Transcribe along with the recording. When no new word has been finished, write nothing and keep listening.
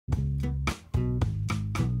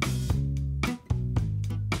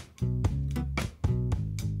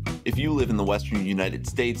If you live in the Western United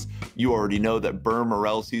States, you already know that Berm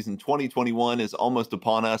Morel season 2021 is almost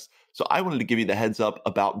upon us. So I wanted to give you the heads up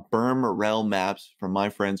about Berm Morel maps from my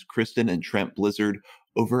friends Kristen and Trent Blizzard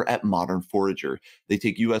over at Modern Forager. They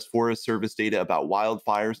take U.S. Forest Service data about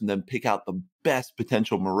wildfires and then pick out the best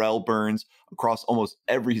potential morel burns across almost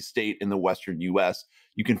every state in the Western U.S.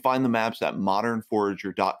 You can find the maps at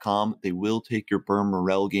modernforager.com. They will take your Berm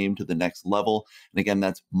Morel game to the next level. And again,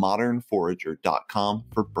 that's modernforager.com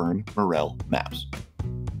for Berm Morel maps.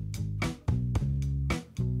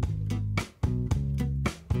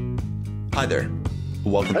 Hi there.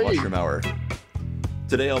 Welcome to Mushroom Hour.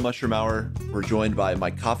 Today on Mushroom Hour, we're joined by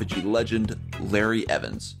mycophagy legend Larry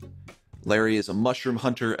Evans. Larry is a mushroom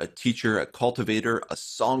hunter, a teacher, a cultivator, a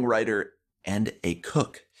songwriter, and a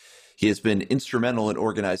cook. He has been instrumental in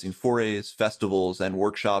organizing forays, festivals, and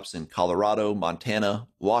workshops in Colorado, Montana,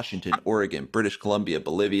 Washington, Oregon, British Columbia,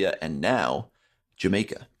 Bolivia, and now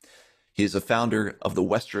Jamaica. He is a founder of the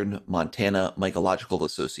Western Montana Mycological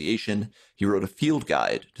Association. He wrote a field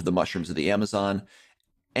guide to the mushrooms of the Amazon,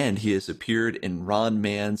 and he has appeared in Ron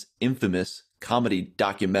Mann's infamous comedy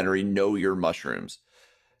documentary, Know Your Mushrooms.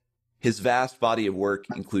 His vast body of work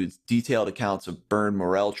includes detailed accounts of Berm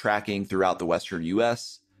Morel tracking throughout the Western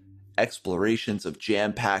U.S., explorations of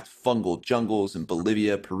jam-packed fungal jungles in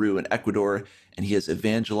Bolivia, Peru, and Ecuador, and he has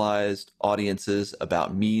evangelized audiences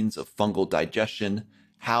about means of fungal digestion,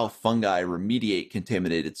 how fungi remediate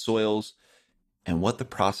contaminated soils, and what the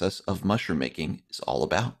process of mushroom making is all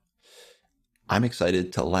about. I'm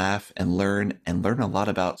excited to laugh and learn a lot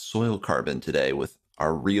about soil carbon today with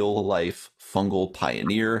our real-life fungal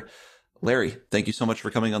pioneer. Larry, thank you so much for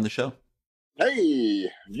coming on the show. Hey,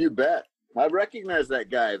 you bet. I recognize that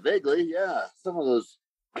guy vaguely. Yeah, some of those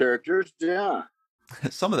characters. Yeah.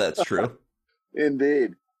 Some of that's true.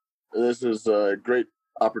 Indeed. This is a great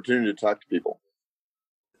opportunity to talk to people.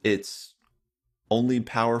 It's only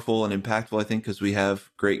powerful and impactful, I think, because we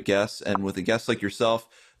have great guests. And with a guest like yourself,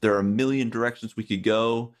 there are a million directions we could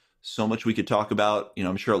go, so much we could talk about. You know,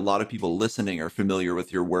 I'm sure a lot of people listening are familiar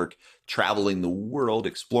with your work, traveling the world,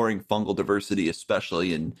 exploring fungal diversity,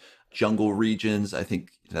 especially in jungle regions. I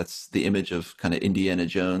think that's the image of kind of Indiana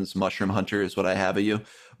Jones, mushroom hunter is what I have of you.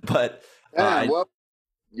 But well,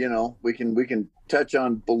 you know, we can touch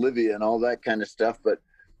on Bolivia and all that kind of stuff, but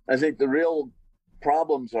I think the real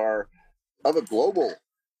problems are of a global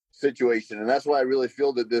situation, and that's why I really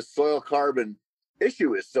feel that this soil carbon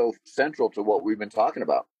issue is so central to what we've been talking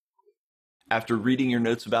about. After reading your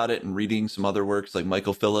notes about it and reading some other works like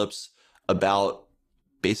Michael Phillips about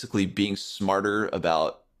basically being smarter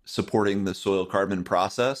about supporting the soil carbon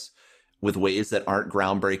process with ways that aren't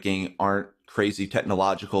groundbreaking, aren't crazy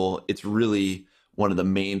technological. It's really one of the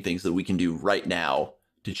main things that we can do right now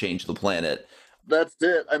to change the planet. That's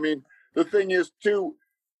it. I mean, the thing is, too,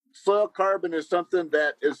 soil carbon is something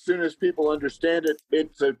that as soon as people understand it,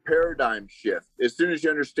 it's a paradigm shift. As soon as you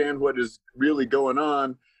understand what is really going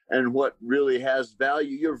on and what really has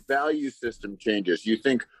value, your value system changes. You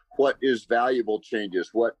think what is valuable changes,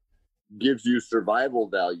 what gives you survival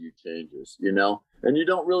value changes, you know, and you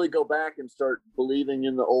don't really go back and start believing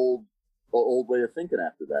in the old way of thinking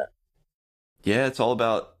after that. Yeah, it's all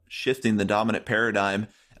about shifting the dominant paradigm.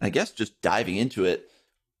 And I guess just diving into it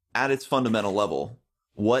at its fundamental level.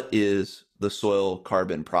 What is the soil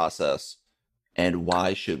carbon process and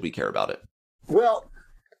why should we care about it? Well,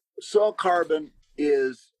 soil carbon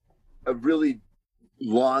is a really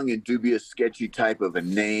long and dubious, sketchy type of a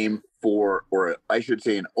name for, or I should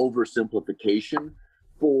say an oversimplification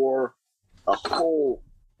for a whole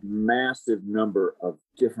massive number of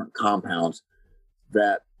different compounds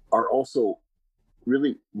that are also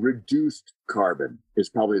really reduced carbon is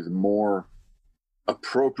probably the more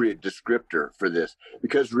appropriate descriptor for this,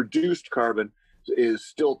 because reduced carbon is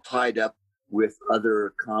still tied up with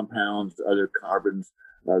other compounds, other carbons,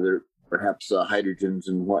 other perhaps hydrogens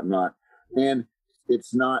and whatnot. And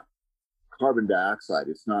it's not carbon dioxide.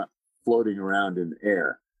 It's not floating around in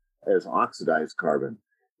air as oxidized carbon.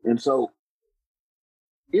 And so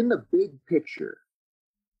in the big picture,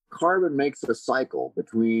 carbon makes a cycle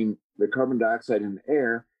between the carbon dioxide in the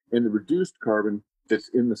air and the reduced carbon that's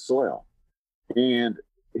in the soil. And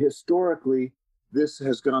historically, this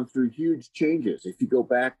has gone through huge changes. If you go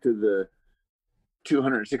back to the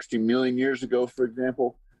 260 million years ago, for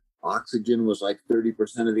example, oxygen was like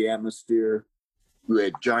 30% of the atmosphere. We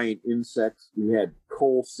had giant insects. We had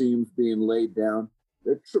coal seams being laid down.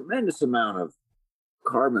 A tremendous amount of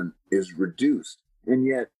carbon is reduced. And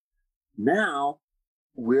yet now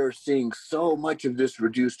we're seeing so much of this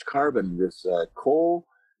reduced carbon, this coal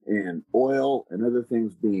and oil and other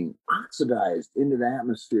things being oxidized into the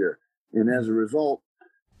atmosphere. And as a result,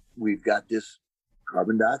 we've got this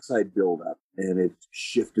carbon dioxide buildup, and it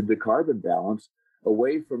shifted the carbon balance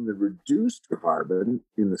away from the reduced carbon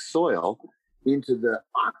in the soil into the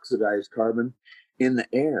oxidized carbon in the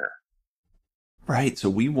air. Right. So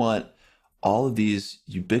we want all of these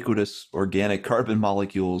ubiquitous organic carbon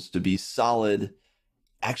molecules to be solid,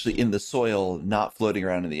 actually in the soil, not floating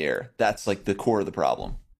around in the air. That's like the core of the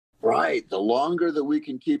problem. Right. The longer that we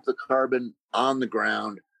can keep the carbon on the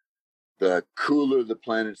ground, the cooler the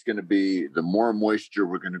planet's going to be, the more moisture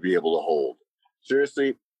we're going to be able to hold.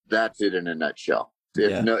 Seriously, that's it in a nutshell.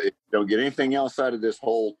 If you don't get anything else out of this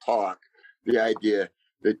whole talk, the idea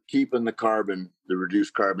that keeping the carbon, the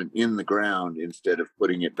reduced carbon in the ground instead of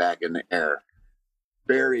putting it back in the air,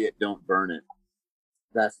 bury it, don't burn it.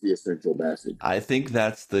 That's the essential message. I think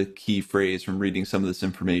that's the key phrase from reading some of this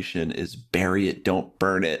information is bury it, don't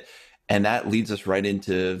burn it. And that leads us right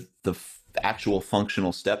into the actual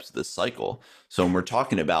functional steps of this cycle. So when we're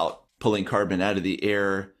talking about pulling carbon out of the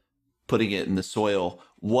air, putting it in the soil,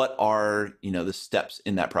 what are, the steps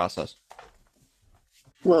in that process?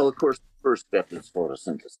 Well, of course, the first step is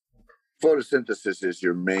photosynthesis. Photosynthesis is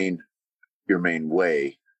your main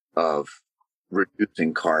way of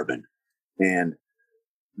reducing carbon. And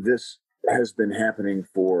this has been happening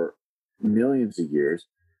for millions of years.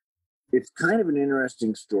 It's kind of an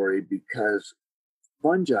interesting story because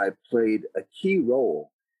fungi played a key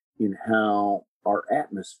role in how our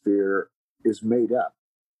atmosphere is made up.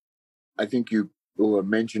 I think you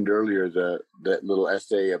mentioned earlier that little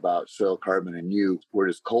essay about soil carbon and you, where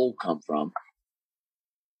does coal come from?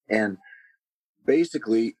 And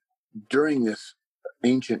basically, during this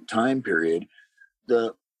ancient time period,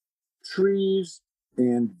 the trees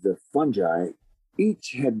and the fungi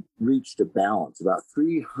each had reached a balance about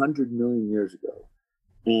 300 million years ago.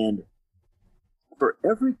 And for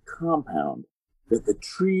every compound that the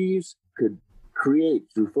trees could create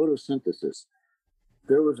through photosynthesis,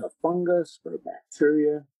 there was a fungus or a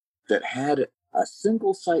bacteria that had a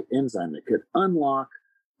single site enzyme that could unlock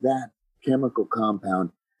that chemical compound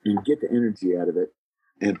and get the energy out of it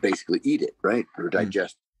and basically eat it, right? Or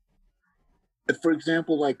digest. For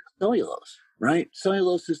example, like cellulose, right?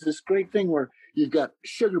 Cellulose is this great thing where you've got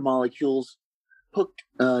sugar molecules hooked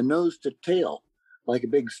nose to tail like a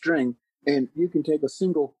big string, and you can take a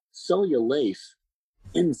single cellulase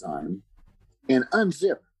enzyme and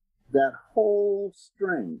unzip that whole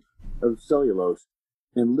string of cellulose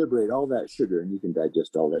and liberate all that sugar, and you can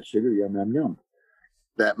digest all that sugar. Yum, yum, yum.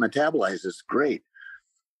 That metabolizes great.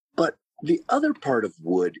 But the other part of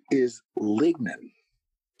wood is lignin.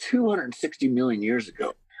 260 million years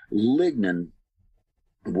ago, lignin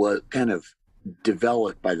was kind of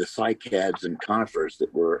developed by the cycads and conifers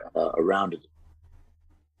that were around it.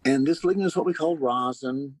 And this lignin is what we call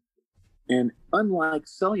rosin. And unlike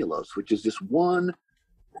cellulose, which is just one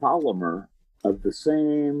polymer of the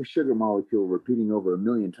same sugar molecule repeating over 1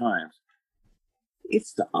 million times,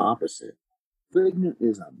 it's the opposite. Lignin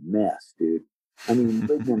is a mess, dude. I mean,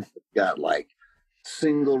 lignin's got like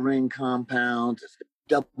single ring compounds, it's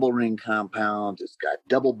got double ring compounds, it's got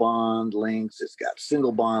double bond links, it's got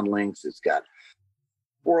single bond links, it's got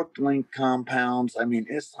forked link compounds. I mean,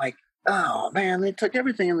 it's like, oh man, they took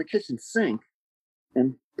everything in the kitchen sink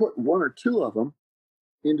and put one or two of them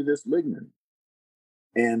into this lignin.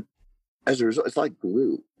 And as a result, it's like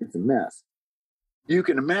glue. It's a mess. You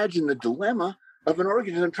can imagine the dilemma of an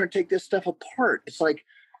organism trying to take this stuff apart. It's like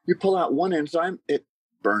you pull out one enzyme, it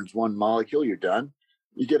burns one molecule, you're done.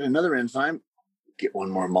 You get another enzyme, get one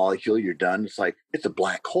more molecule, you're done. It's like, it's a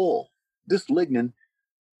black hole. This lignin,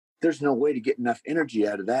 there's no way to get enough energy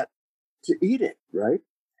out of that to eat it, right?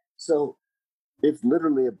 So it's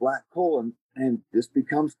literally a black hole, and this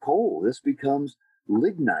becomes coal. This becomes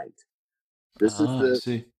lignite. This is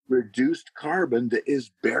the reduced carbon that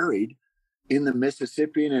is buried in the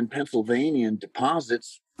Mississippian and Pennsylvanian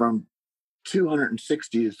deposits from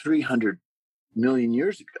 260 to 300 million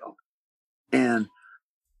years ago. And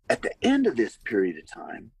at the end of this period of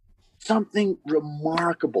time, something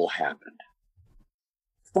remarkable happened.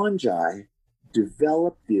 Fungi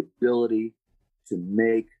developed the ability to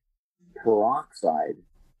make peroxide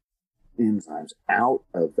enzymes out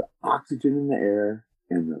of the oxygen in the air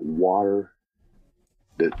and the water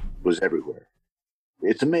that was everywhere.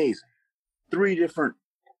 It's amazing. 3 different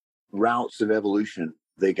routes of evolution.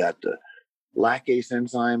 They got the lactase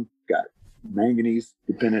enzyme, got manganese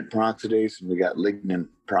dependent peroxidase, and we got lignin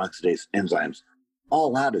peroxidase enzymes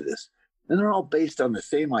all out of this. And they're all based on the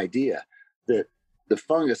same idea that the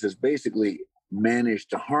fungus has basically managed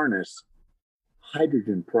to harness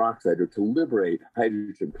hydrogen peroxide or to liberate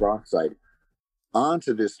hydrogen peroxide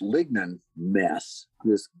onto this lignin mess,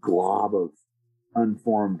 this glob of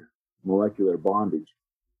unformed molecular bondage,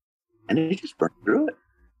 and it just burned through it.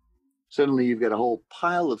 Suddenly you've got a whole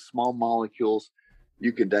pile of small molecules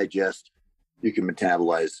you can digest, you can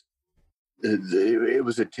metabolize. It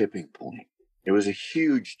was a tipping point. It was a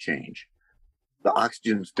huge change. The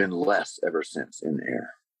oxygen's been less ever since in the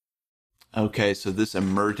air. Okay, so this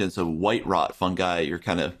emergence of white rot fungi, you're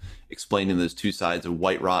kind of explaining those two sides of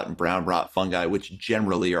white rot and brown rot fungi, which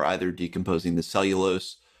generally are either decomposing the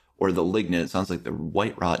cellulose or the lignin. It sounds like the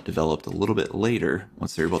white rot developed a little bit later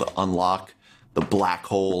once they're able to unlock the black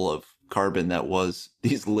hole of carbon that was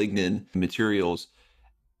these lignin materials.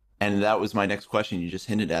 And that was my next question. You just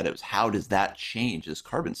hinted at it, was how does that change this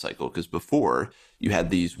carbon cycle? Because before you had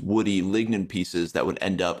these woody lignin pieces that would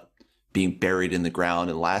end up being buried in the ground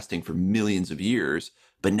and lasting for millions of years,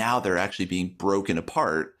 but now they're actually being broken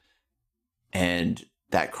apart, and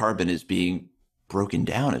that carbon is being broken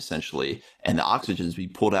down essentially, and the oxygen is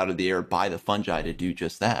being pulled out of the air by the fungi to do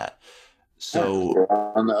just that. So we're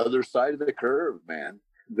on the other side of the curve, man.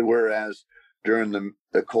 Whereas during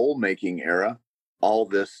the coal making era, all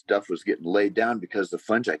this stuff was getting laid down because the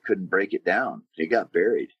fungi couldn't break it down. It got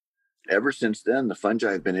buried. Ever since then, the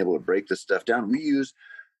fungi have been able to break this stuff down. We use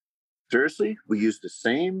the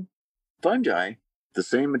same fungi, the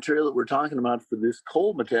same material that we're talking about for this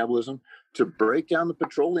coal metabolism to break down the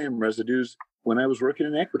petroleum residues when I was working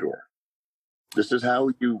in Ecuador. This is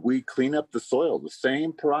how we clean up the soil. The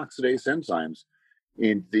same peroxidase enzymes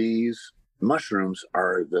in these mushrooms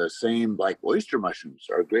are the same, like oyster mushrooms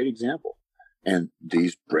are a great example. And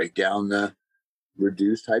these break down the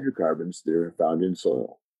reduced hydrocarbons that are found in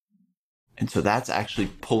soil. And so that's actually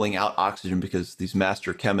pulling out oxygen, because these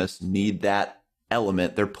master chemists need that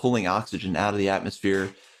element. They're pulling oxygen out of the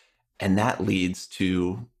atmosphere, and that leads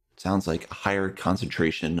to, sounds like, a higher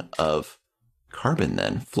concentration of carbon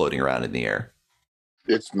then floating around in the air.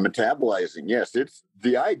 It's metabolizing. Yes,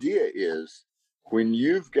 the idea is when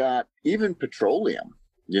you've got even petroleum,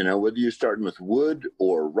 whether you're starting with wood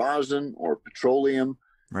or rosin or petroleum,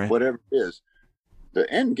 right, whatever it is, the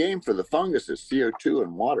end game for the fungus is CO2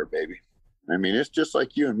 and water, baby. I mean, it's just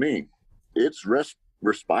like you and me. It's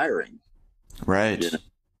respiring. Right.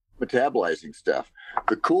 Metabolizing stuff.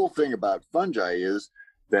 The cool thing about fungi is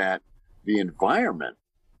that the environment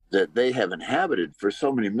that they have inhabited for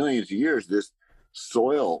so many millions of years, this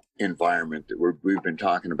soil environment that we've been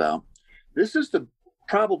talking about, this is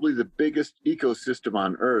probably the biggest ecosystem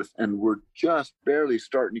on Earth, and we're just barely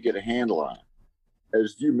starting to get a handle on it.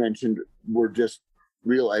 As you mentioned, we're just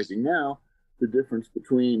realizing now the difference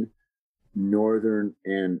between northern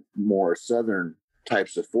and more southern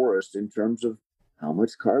types of forest in terms of how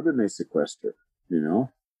much carbon they sequester,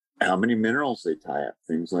 how many minerals they tie up,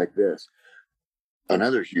 things like this.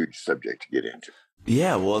 Another huge subject to get into.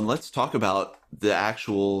 Yeah, well, and let's talk about the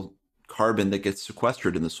actual carbon that gets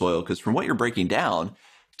sequestered in the soil, because from what you're breaking down,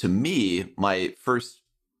 to me, my first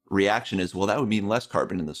reaction is, well, that would mean less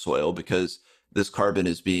carbon in the soil, because this carbon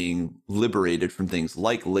is being liberated from things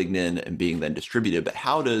like lignin and being then distributed. But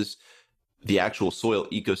how does the actual soil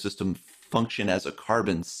ecosystem function as a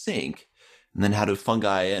carbon sink? And then how do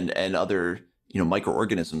fungi and other,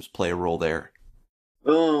 microorganisms play a role there?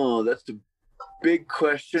 Oh, that's a big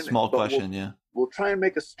question. Small question, yeah. We'll try and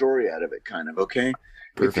make a story out of it, kind of, okay?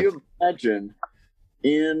 Perfect. If you imagine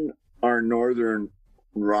in our northern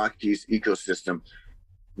Rockies ecosystem,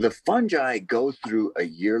 the fungi go through a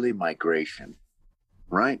yearly migration,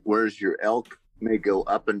 right? Whereas your elk may go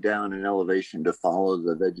up and down in elevation to follow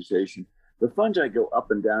the vegetation, the fungi go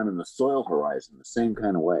up and down in the soil horizon the same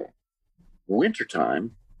kind of way.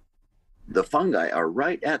 Wintertime, the fungi are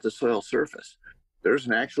right at the soil surface. There's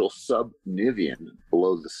an actual subnivean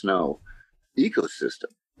below the snow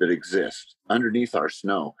ecosystem that exists underneath our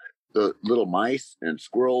snow. The little mice and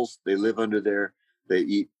squirrels, they live under there. They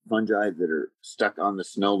eat fungi that are stuck on the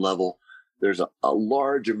snow level. There's a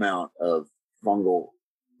large amount of fungal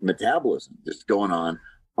metabolism that's going on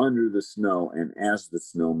under the snow and as the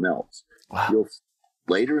snow melts. Wow.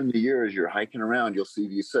 Later in the year, as you're hiking around, you'll see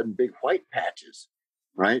these sudden big white patches,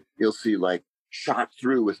 right? You'll see like shot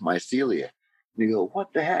through with mycelia. And you go,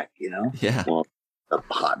 what the heck, Yeah. Well, a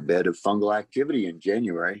hotbed of fungal activity in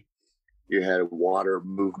January. You had a water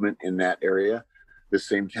movement in that area. The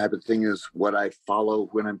same type of thing is what I follow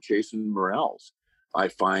when I'm chasing morels. I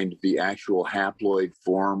find the actual haploid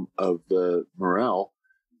form of the morel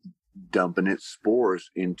dumping its spores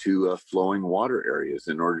into flowing water areas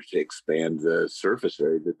in order to expand the surface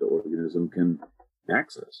area that the organism can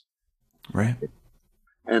access. Right.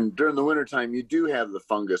 And during the wintertime, you do have the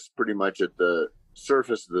fungus pretty much at the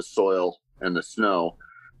surface of the soil and the snow.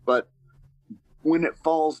 But when it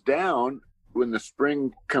falls down, when the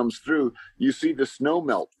spring comes through, you see the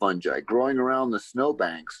snowmelt fungi growing around the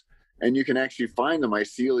snowbanks, and you can actually find the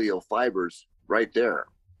mycelial fibers right there,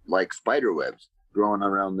 like spider webs growing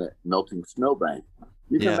around the melting snowbank.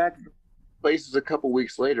 You come back to places a couple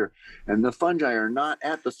weeks later, and the fungi are not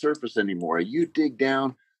at the surface anymore. You dig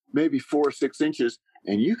down maybe 4 or 6 inches,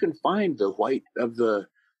 and you can find the white of the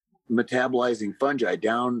metabolizing fungi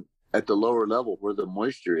down at the lower level where the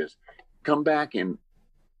moisture is. Come back in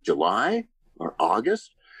July or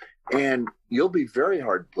August, and you'll be very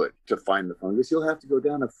hard put to find the fungus. You'll have to go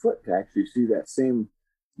down a foot to actually see that same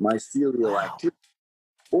mycelial activity,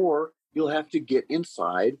 or you'll have to get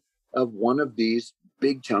inside of one of these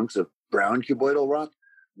big chunks of brown cuboidal rock,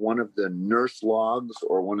 one of the nurse logs,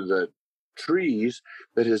 or one of the trees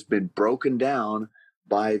that has been broken down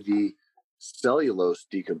by the cellulose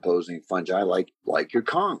decomposing fungi, like your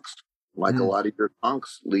conchs, like a lot of your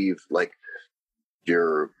conchs leave, like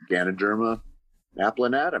your Ganoderma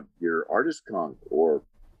applanatum, your artist conch, or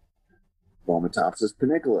Fomitopsis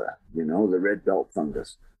panicola, the red belt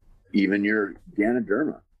fungus, even your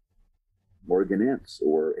Ganoderma morganense,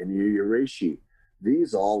 or any of your reishi.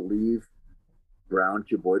 These all leave brown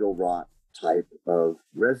cuboidal rot type of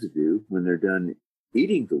residue when they're done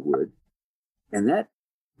eating the wood. And that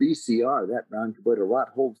BCR, that brown cuboidal rot,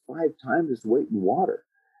 holds 5 times its weight in water.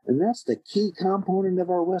 And that's the key component of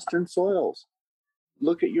our Western soils.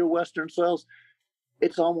 Look at your Western soils.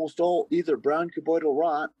 It's almost all either brown cuboidal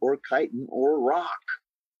rot or chitin or rock.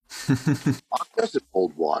 Rock doesn't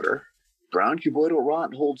hold water. Brown cuboidal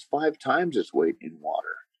rot holds 5 times its weight in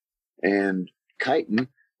water. And chitin,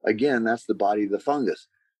 again, that's the body of the fungus.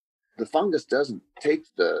 The fungus doesn't take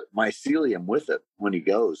the mycelium with it when he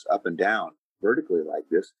goes up and down vertically like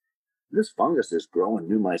this. This fungus is growing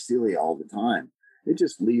new mycelia all the time. It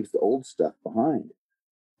just leaves the old stuff behind.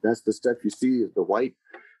 That's the stuff you see as the white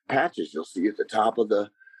patches you'll see at the top of the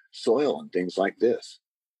soil and things like this.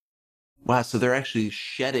 Wow, so they're actually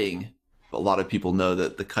shedding. A lot of people know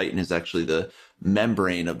that the chitin is actually the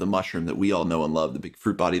membrane of the mushroom that we all know and love, the big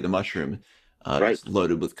fruit body of the mushroom. Right. It's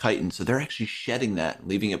loaded with chitin. So they're actually shedding that,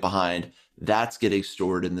 leaving it behind. That's getting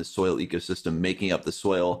stored in the soil ecosystem, making up the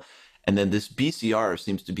soil. And then this BCR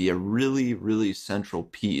seems to be a really, really central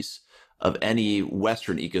piece of any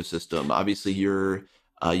Western ecosystem. Obviously, you're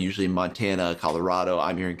usually in Montana, Colorado.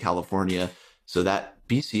 I'm here in California. So that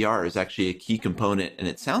BCR is actually a key component. And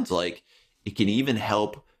it sounds like it can even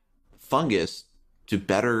help fungus to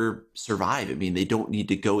better survive. I mean, they don't need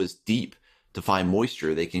to go as deep to find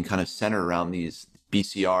moisture. They can kind of center around these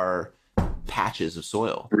BCR patches of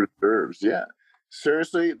soil. Reserves, yeah.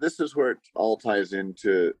 Seriously, this is where it all ties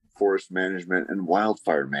into forest management and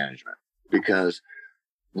wildfire management, because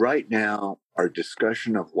right now our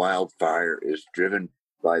discussion of wildfire is driven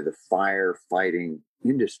by the firefighting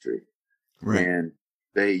industry. Right. And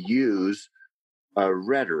they use a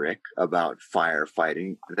rhetoric about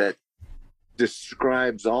firefighting that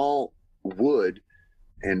describes all wood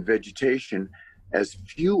and vegetation as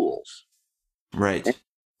fuels. Right. And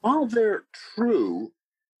while they're true,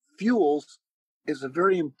 fuels is a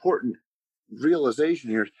very important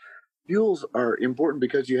realization here. Fuels are important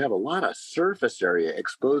because you have a lot of surface area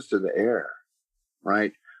exposed to the air,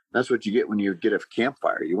 right? That's what you get when you get a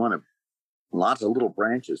campfire. You want lots of little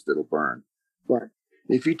branches that'll burn. But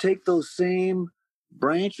if you take those same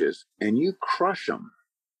branches and you crush them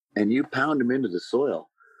and you pound them into the soil,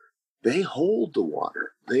 they hold the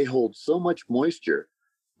water. They hold so much moisture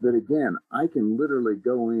that, again, I can literally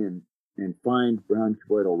go in and find brown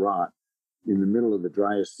cuboidal rot in the middle of the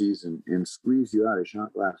driest season and squeeze you out a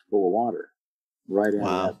shot glass full of water right out of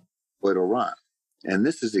that cuboidal rot. And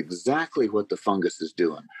this is exactly what the fungus is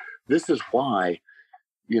doing. This is why,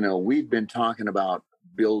 we've been talking about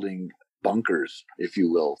building bunkers, if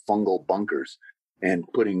you will, fungal bunkers, and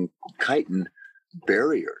putting chitin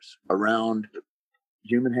barriers around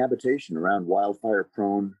human habitation, around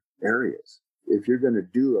wildfire-prone areas. If you're going to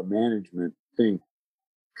do a management thing,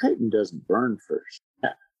 chitin doesn't burn first.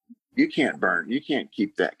 You can't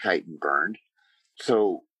keep that chitin burned.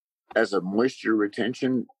 So as a moisture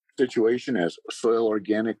retention situation, as soil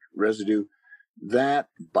organic residue, that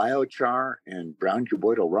biochar and brown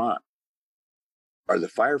cuboidal rot are the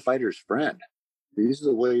firefighter's friend. These are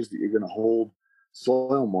the ways that you're going to hold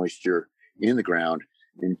soil moisture in the ground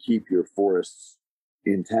and keep your forests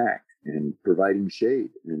intact and providing shade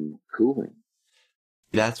and cooling.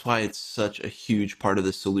 That's why it's such a huge part of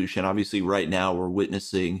the solution. Obviously, right now we're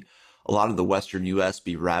witnessing a lot of the Western US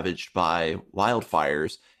be ravaged by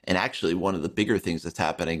wildfires. And actually, one of the bigger things that's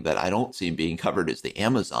happening that I don't see being covered is the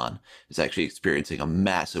Amazon is actually experiencing a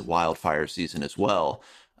massive wildfire season as well.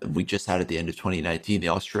 We just had at the end of 2019 the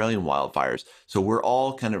Australian wildfires. So we're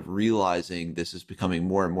all kind of realizing this is becoming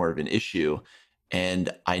more and more of an issue. And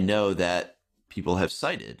I know that people have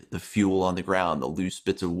cited the fuel on the ground, the loose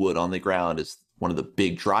bits of wood on the ground as one of the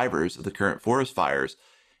big drivers of the current forest fires.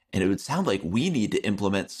 And it would sound like we need to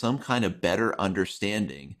implement some kind of better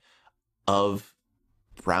understanding of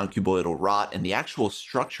brown cuboidal rot and the actual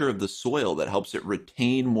structure of the soil that helps it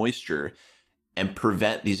retain moisture and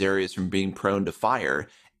prevent these areas from being prone to fire.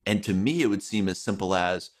 And to me, it would seem as simple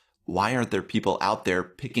as, why aren't there people out there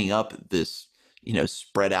picking up this,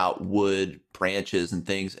 spread out wood, branches, and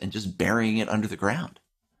things and just burying it under the ground?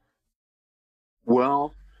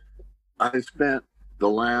 Well, I've spent the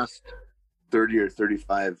last 30 or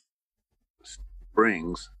 35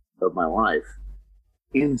 springs of my life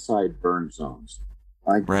inside burn zones.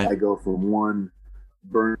 I go from one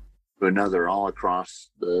burn to another all across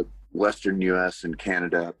the Western US and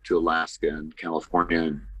Canada up to Alaska and California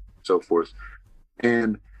and so forth.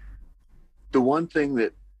 And the one thing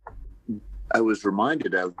that I was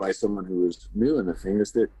reminded of by someone who was new in the thing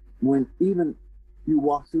is that when even you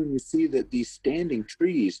walk through and you see that these standing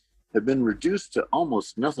trees have been reduced to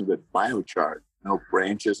almost nothing but biochar, no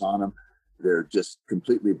branches on them. They're just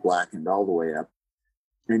completely blackened all the way up.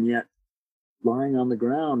 And yet lying on the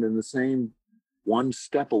ground in the same one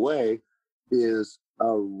step away is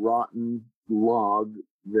a rotten log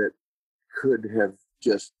that could have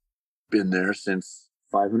just been there since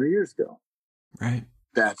 500 years ago. Right.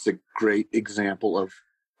 That's a great example of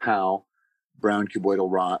how brown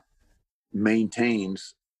cuboidal rot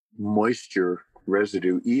maintains moisture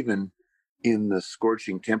residue even in the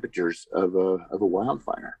scorching temperatures of a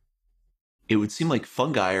wildfire. It would seem like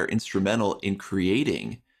fungi are instrumental in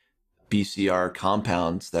creating BCR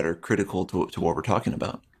compounds that are critical to what we're talking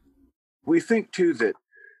about. We think too that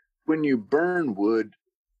when you burn wood,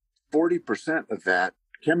 40% of that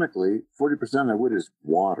chemically, 40% of that wood is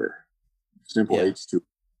water, simple H2.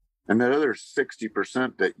 And that other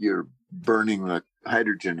 60% that you're burning the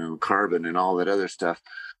hydrogen and carbon and all that other stuff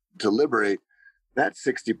to liberate, that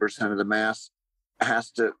 60% of the mass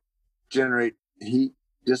has to generate heat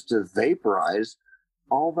just to vaporize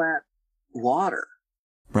all that water.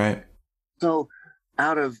 Right. So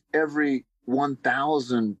out of every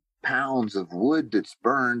 1,000 pounds of wood that's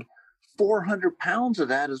burned, 400 pounds of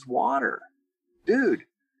that is water. Dude,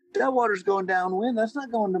 that water's going downwind. That's not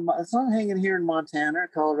it's not hanging here in Montana or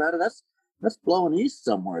Colorado. That's blowing east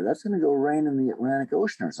somewhere. That's going to go rain in the Atlantic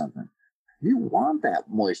Ocean or something. You want that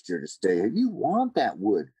moisture to stay. You want that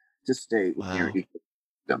wood to stay in your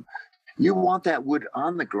ecosystem. You want that wood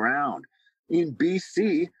on the ground. In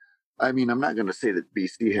BC, I mean, I'm not going to say that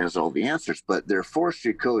BC has all the answers, but their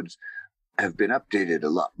forestry codes have been updated a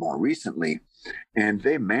lot more recently, and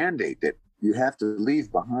they mandate that you have to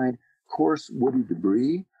leave behind coarse woody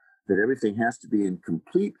debris, that everything has to be in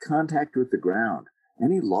complete contact with the ground.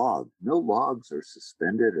 Any log, no logs are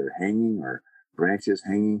suspended or hanging or branches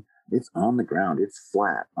hanging. It's on the ground. It's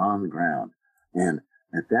flat on the ground. And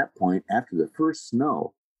at that point, after the first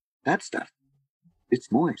snow, that stuff,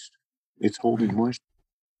 it's moist. It's holding moisture.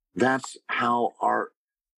 That's how our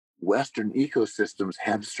Western ecosystems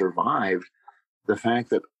have survived the fact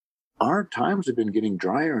that our times have been getting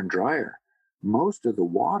drier and drier. Most of the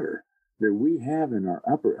water that we have in our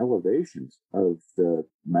upper elevations of the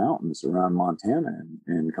mountains around Montana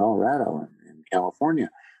and Colorado and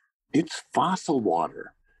California, it's fossil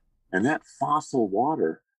water. And that fossil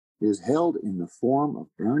water is held in the form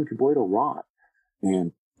of brown cuboidal rot.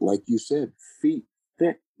 And like you said, feet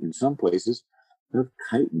thick in some places of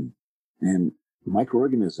chitin and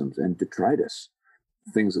microorganisms and detritus,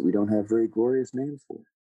 things that we don't have very glorious names for.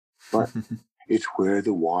 But it's where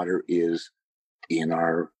the water is in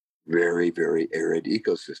our very, very arid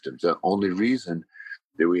ecosystems. The only reason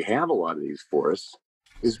that we have a lot of these forests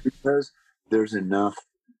is because there's enough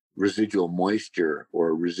residual moisture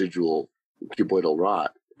or residual cuboidal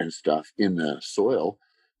rot and stuff in the soil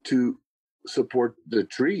to support the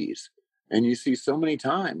trees. And you see so many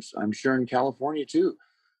times, I'm sure in California too,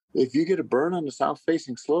 if you get a burn on the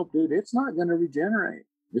south-facing slope, dude, it's not going to regenerate.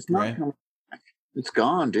 It's not coming back. It's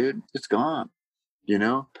gone, dude. It's gone, you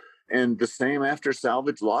know? And the same after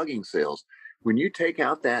salvage logging sales. When you take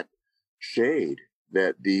out that shade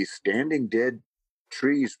that the standing dead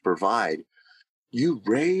trees provide, you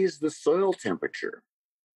raise the soil temperature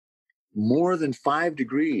more than 5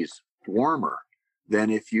 degrees warmer than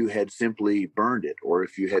if you had simply burned it or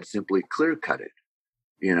if you had simply clear cut it.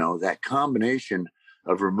 You know, that combination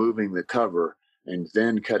of removing the cover and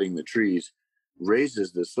then cutting the trees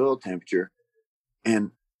raises the soil temperature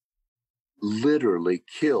and literally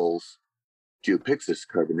kills Geopixus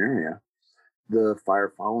carbonaria, the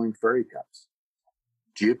fire following fairy cups.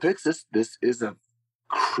 Geopix, this is a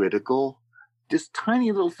critical, this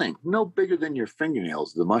tiny little thing, no bigger than your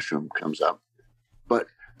fingernails, the mushroom comes up. But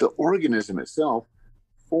the organism itself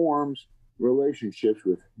forms relationships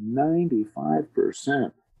with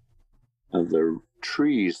 95% of the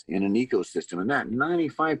trees in an ecosystem. And that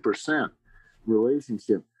 95%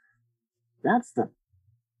 relationship, that's the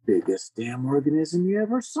biggest damn organism you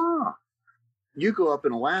ever saw. You go up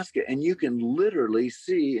in Alaska and you can literally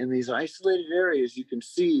see in these isolated areas, you can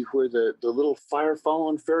see where the little fire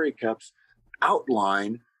following fairy cups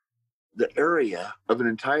outline the area of an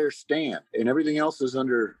entire stand, and everything else is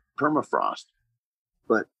under permafrost.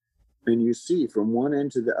 And you see from one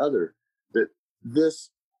end to the other that this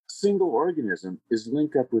single organism is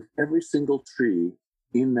linked up with every single tree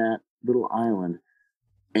in that little island.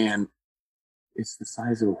 And it's the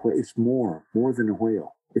size of a whale. It's more than a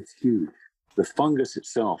whale. It's huge. The fungus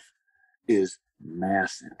itself is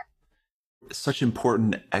massive. Such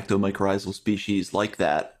important ectomycorrhizal species like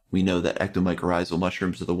that. We know that ectomycorrhizal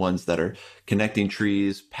mushrooms are the ones that are connecting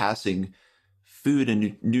trees, passing food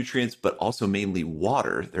and nutrients, but also mainly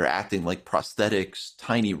water. They're acting like prosthetics,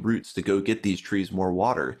 tiny roots to go get these trees more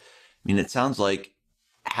water. I mean, it sounds like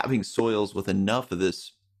having soils with enough of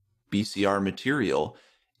this BCR material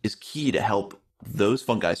is key to help those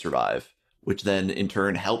fungi survive, which then in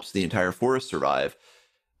turn helps the entire forest survive.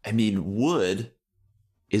 I mean, wood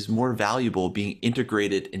is more valuable being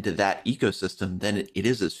integrated into that ecosystem than it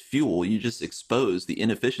is as fuel. You just expose the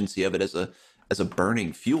inefficiency of it as a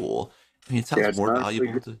burning fuel. I mean, it sounds more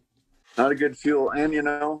valuable not a good fuel. And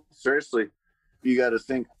seriously, you got to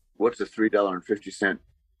think, what's a $3.50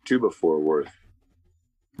 2x4 worth?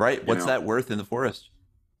 Right. What's that worth in the forest?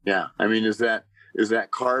 Yeah. I mean, is that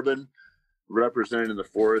carbon represented in the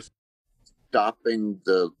forest, stopping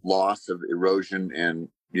the loss of erosion and,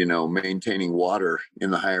 maintaining water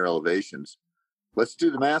in the higher elevations? Let's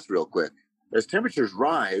do the math real quick. As temperatures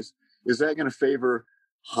rise, is that going to favor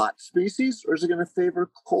hot species or is it going to favor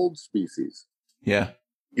cold species? Yeah.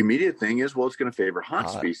 Immediate thing is, well, it's going to favor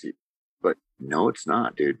hot species. But no, it's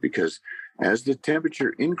not, dude, because as the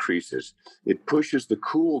temperature increases, it pushes the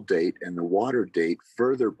cool date and the water date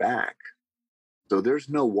further back. So there's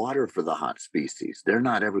no water for the hot species. They're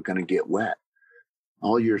not ever going to get wet.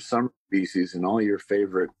 All your summer species and all your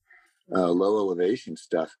favorite low elevation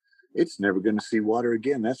stuff, it's never going to see water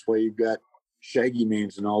again. That's why you've got shaggy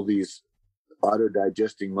manes and all these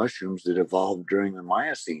auto-digesting mushrooms that evolved during the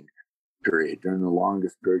Miocene period, during the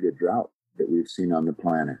longest period of drought that we've seen on the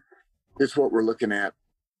planet. It's what we're looking at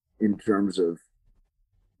in terms of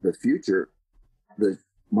the future. The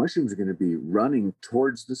mushrooms are going to be running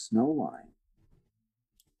towards the snow line.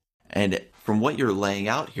 And from what you're laying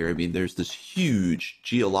out here, I mean, there's this huge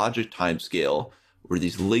geologic timescale where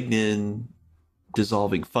these lignin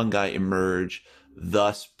dissolving fungi emerge,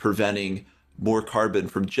 thus preventing more carbon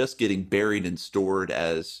from just getting buried and stored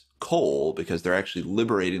as coal, because they're actually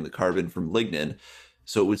liberating the carbon from lignin.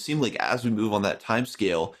 So it would seem like as we move on that time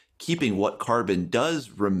scale, keeping what carbon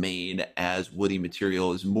does remain as woody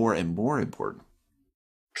material is more and more important.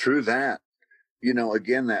 True that.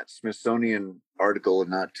 Again, that Smithsonian article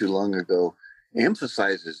not too long ago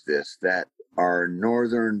emphasizes this, that our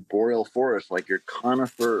northern boreal forests, like your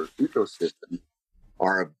conifer ecosystem,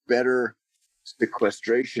 are a better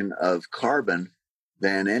sequestration of carbon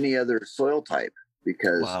than any other soil type,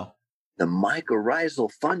 because the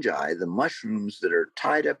mycorrhizal fungi, the mushrooms that are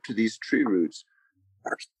tied up to these tree roots,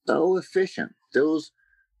 are so efficient. Those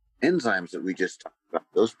enzymes that we just talked about,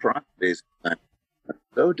 those peroxidase enzymes, are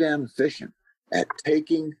so damn efficient at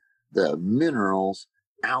taking the minerals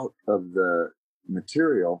out of the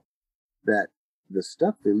material that the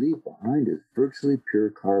stuff they leave behind is virtually pure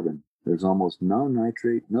carbon. There's almost no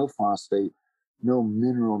nitrate, no phosphate, no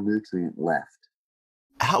mineral nutrient left.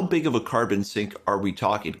 How big of a carbon sink are we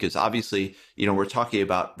talking? Because obviously, we're talking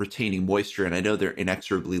about retaining moisture, and I know they're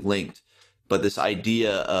inexorably linked, but this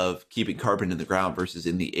idea of keeping carbon in the ground versus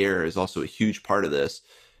in the air is also a huge part of this.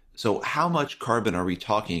 So how much carbon are we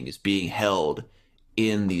talking is being held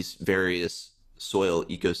in these various soil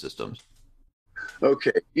ecosystems?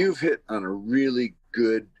 Okay, you've hit on a really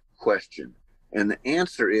good question. And the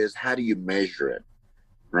answer is, how do you measure it,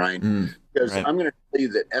 right? Because I'm going to tell you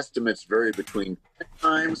that estimates vary between 10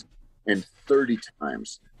 times and 30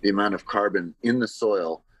 times the amount of carbon in the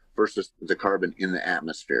soil versus the carbon in the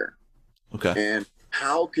atmosphere. Okay. And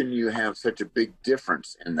how can you have such a big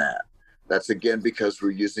difference in that? That's, again, because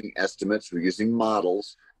we're using estimates, we're using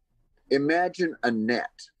models. Imagine a net.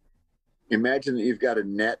 Imagine that you've got a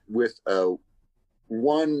net with a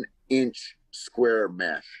 1-inch square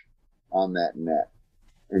mesh on that net.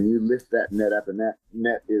 and you lift that net up, and that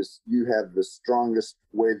net is, you have the strongest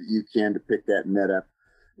way that you can to pick that net up,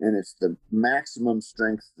 and it's the maximum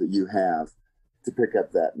strength that you have to pick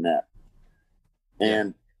up that net.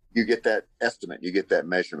 And you get that estimate, you get that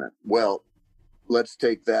measurement. Well, let's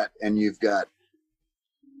take that, and you've got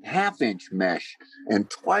half-inch mesh and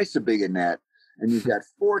twice as big a net, and you've got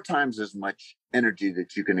 4 times as much energy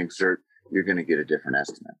that you can exert. You're going to get a different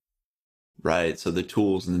estimate. Right. So the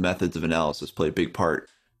tools and the methods of analysis play a big part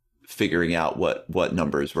figuring out what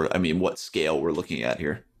numbers what scale we're looking at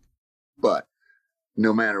here. But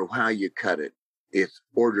no matter how you cut it, it's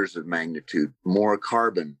orders of magnitude more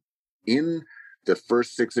carbon in the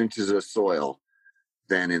first 6 inches of soil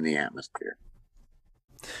than in the atmosphere.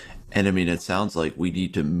 And it sounds like we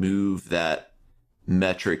need to move that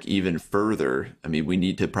metric even further. We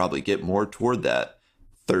need to probably get more toward that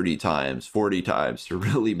 30 times, 40 times to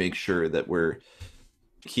really make sure that we're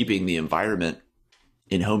keeping the environment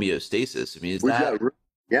in homeostasis. We've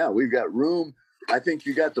got room. I think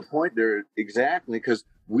you got the point there exactly, because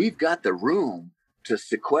we've got the room to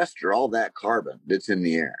sequester all that carbon that's in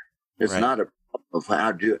the air. It's not a problem of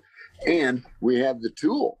how to do it. And we have the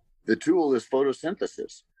tool. The tool is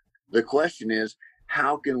photosynthesis. The question is,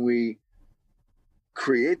 how can we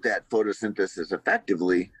create that photosynthesis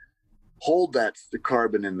effectively, hold the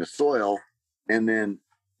carbon in the soil, and then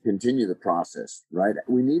continue the process, right?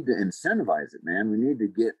 We need to incentivize it, man.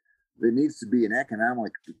 There needs to be an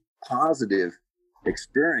economic positive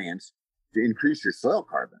experience to increase your soil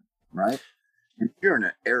carbon, right? And if you're in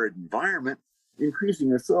an arid environment, increasing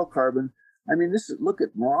your soil carbon, look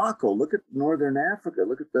at Morocco, look at Northern Africa,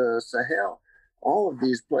 look at the Sahel, all of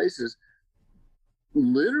these places,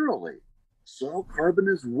 literally, soil carbon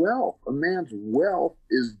is wealth. A man's wealth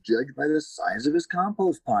is judged by the size of his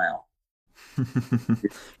compost pile.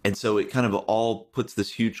 And so it kind of all puts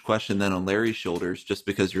this huge question then on Larry's shoulders, just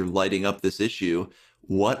because you're lighting up this issue.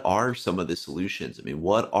 What are some of the solutions?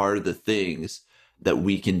 What are the things that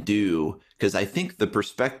we can do? Because I think the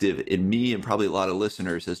perspective in me and probably a lot of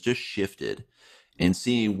listeners has just shifted, and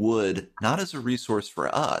seeing wood not as a resource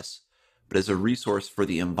for us, but as a resource for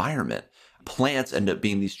the environment. Plants end up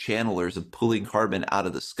being these channelers of pulling carbon out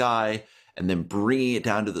of the sky and then bringing it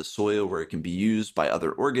down to the soil where it can be used by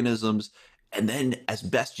other organisms. And then, as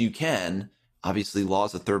best you can, obviously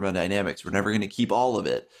laws of thermodynamics, we're never going to keep all of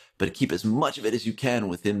it, but keep as much of it as you can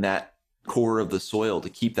within that core of the soil to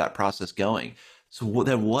keep that process going. So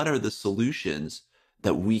then what are the solutions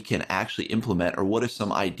that we can actually implement, or what are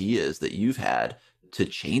some ideas that you've had to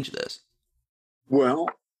change this? Well,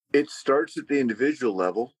 it starts at the individual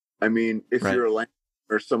level. If you're a landowner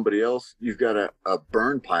or somebody else, you've got a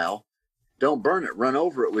burn pile. Don't burn it. Run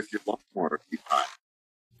over it with your lawnmower a few times.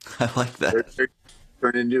 I like that.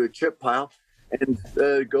 Turn it into a chip pile and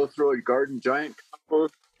go throw a garden giant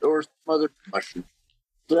compost or some other mushroom.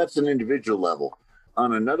 So that's an individual level.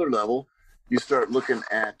 On another level, you start looking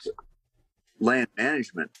at land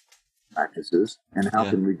management practices and how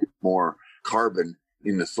can we get more carbon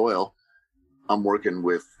in the soil. I'm working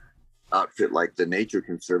with outfit like the Nature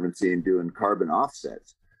Conservancy and doing carbon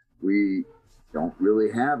offsets. We don't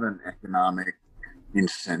really have an economic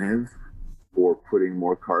incentive for putting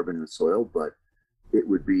more carbon in the soil, but it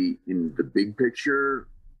would be, in the big picture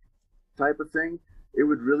type of thing, it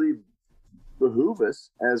would really behoove us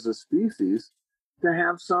as a species to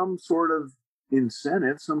have some sort of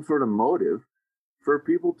incentive, some sort of motive for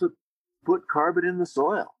people to put carbon in the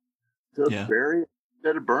soil, to bury it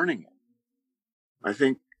instead of burning it. I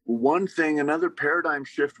think another paradigm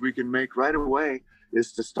shift we can make right away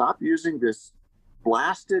is to stop using this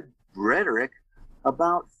blasted rhetoric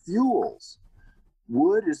about fuels.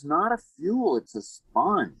 Wood is not a fuel, it's a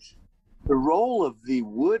sponge. The role of the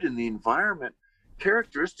wood in the environment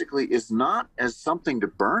characteristically is not as something to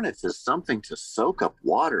burn, it's as something to soak up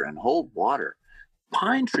water and hold water.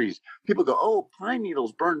 Pine trees, people go, oh, pine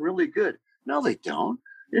needles burn really good. No, they don't.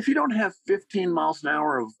 If you don't have 15 miles an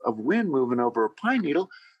hour of wind moving over a pine needle,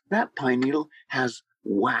 that pine needle has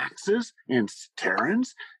waxes and sterins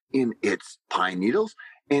in its pine needles,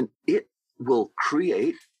 and it will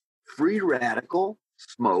create free radical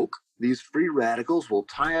smoke. These free radicals will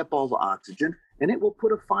tie up all the oxygen, and it will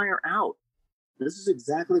put a fire out. This is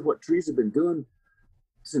exactly what trees have been doing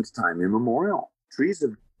since time immemorial. Trees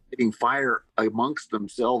have been getting fire amongst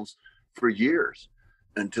themselves for years,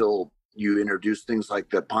 until you introduce things like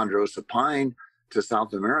the ponderosa pine to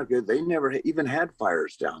South America. They never even had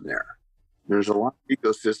fires down there. There's a lot of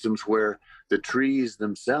ecosystems where the trees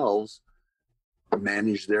themselves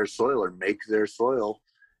manage their soil or make their soil,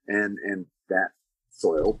 and that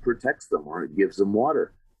soil protects them, or it gives them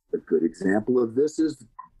water. A good example of this is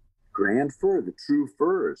grand fir, the true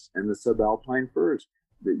firs, and the subalpine firs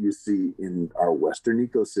that you see in our Western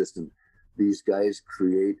ecosystem. These guys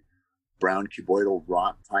create brown cuboidal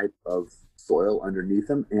rock type of soil underneath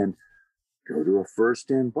them, and go to a fir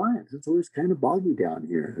stand by it. It's always kind of boggy down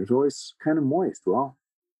here. It's always kind of moist. Well,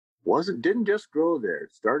 didn't just grow there.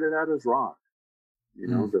 It started out as rock.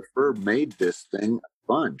 The fir made this thing a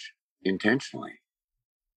sponge intentionally.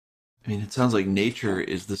 I mean, it sounds like nature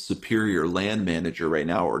is the superior land manager right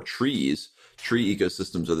now, or tree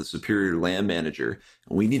ecosystems are the superior land manager.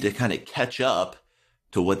 And we need to kind of catch up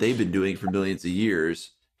to what they've been doing for millions of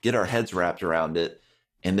years, get our heads wrapped around it.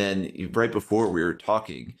 And then right before we were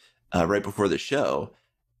talking, right before the show,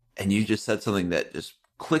 and you just said something that just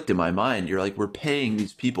clicked in my mind. You're like, we're paying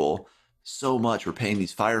these people so much. We're paying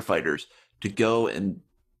these firefighters to go and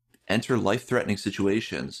enter life-threatening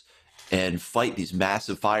situations and fight these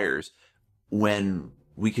massive fires, when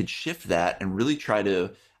we could shift that and really try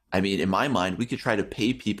to, I mean, in my mind, we could try to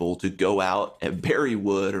pay people to go out and bury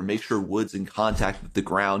wood, or make sure wood's in contact with the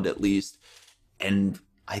ground at least, and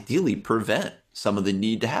ideally prevent some of the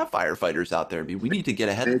need to have firefighters out there. I mean, we need to get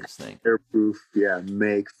ahead of this thing.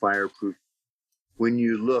 Make fireproof. When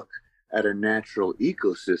you look at a natural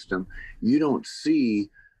ecosystem, you don't see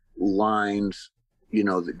lines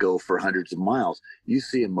that go for hundreds of miles. You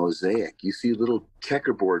see a mosaic. You see little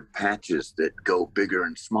checkerboard patches that go bigger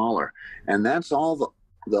and smaller. And that's all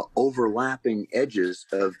the overlapping edges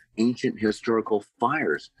of ancient historical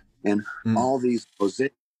fires. And all these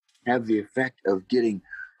mosaics have the effect of getting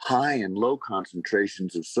high and low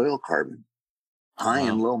concentrations of soil carbon, high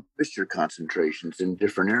and low moisture concentrations in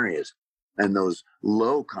different areas. And those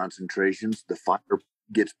low concentrations, the fire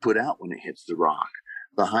gets put out when it hits the rock.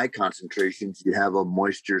 The high concentrations, you have a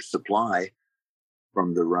moisture supply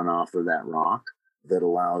from the runoff of that rock that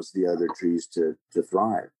allows the other trees to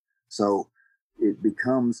thrive. So it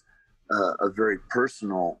becomes a very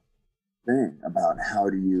personal thing about how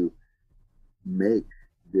do you make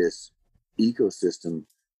this ecosystem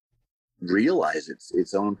realize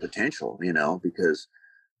its own potential, because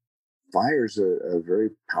fire's a very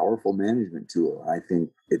powerful management tool. I think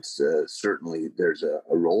it's certainly there's a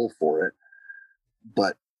role for it.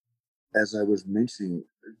 But as I mentioned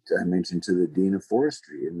to the Dean of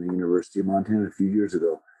Forestry in the University of Montana a few years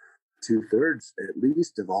ago, 2/3 at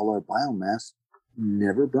least of all our biomass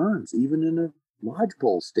never burns, even in a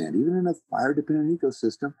lodgepole stand, even in a fire-dependent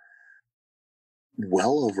ecosystem.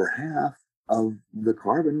 Well over half of the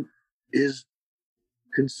carbon is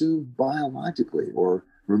consumed biologically or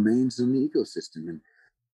remains in the ecosystem. And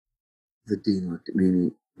the Dean looked at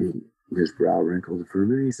me and his brow wrinkled for a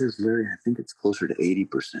minute. He says, "Larry, I think it's closer to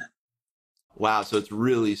 80%. Wow. So it's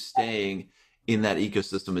really staying in that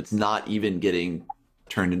ecosystem. It's not even getting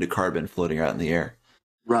turned into carbon floating out in the air.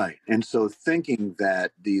 Right. And so thinking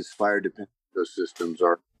that these fire-dependent ecosystems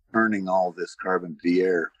are turning all this carbon to the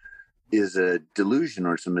air is a delusion,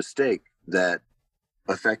 or it's a mistake that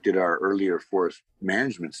affected our earlier forest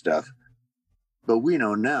management stuff. But we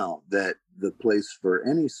know now that the place for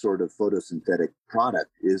any sort of photosynthetic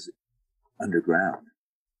product is underground.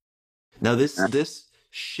 Now, this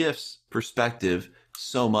shifts perspective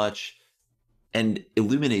so much and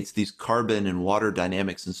illuminates these carbon and water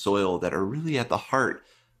dynamics in soil that are really at the heart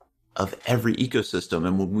of every ecosystem.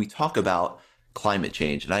 And when we talk about climate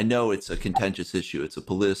change, and I know it's a contentious issue, it's a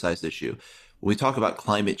politicized issue, when we talk about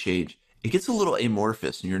climate change, it gets a little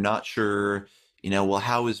amorphous, and you're not sure, well,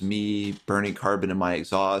 how is me burning carbon in my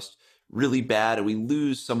exhaust really bad? And we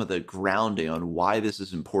lose some of the grounding on why this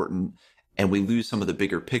is important, and we lose some of the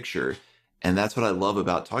bigger picture. And that's what I love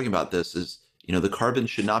about talking about this is, the carbon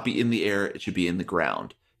should not be in the air, it should be in the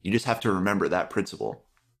ground. You just have to remember that principle.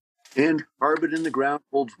 And carbon in the ground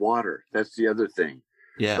holds water. That's the other thing.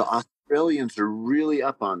 Yeah. The Australians are really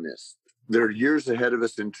up on this. They're years ahead of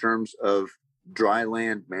us in terms of dry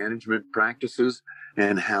land management practices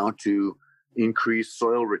and how to increase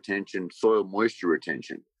soil retention, soil moisture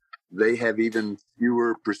retention. They have even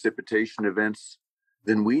fewer precipitation events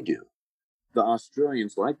than we do. The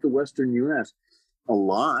Australians, like the Western U.S., a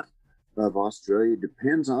lot of Australia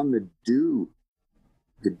depends on the dew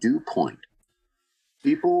point.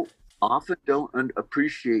 People often don't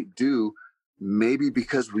appreciate dew, maybe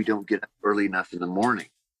because we don't get up early enough in the morning.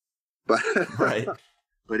 But right.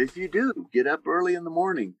 But if you do get up early in the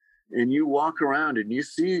morning and you walk around and you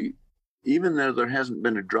see, even though there hasn't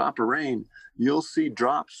been a drop of rain, you'll see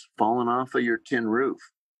drops falling off of your tin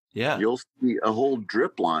roof. Yeah. You'll see a whole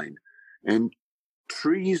drip line. And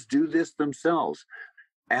trees do this themselves.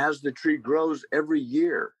 As the tree grows every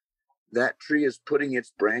year, that tree is putting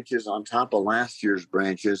its branches on top of last year's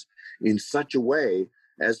branches in such a way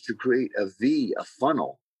as to create a V, a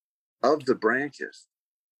funnel, of the branches.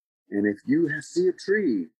 And if you see a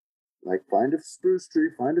tree, like find a spruce tree,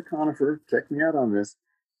 find a conifer, check me out on this,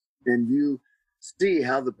 and you see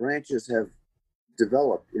how the branches have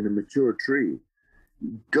developed in a mature tree,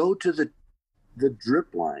 go to the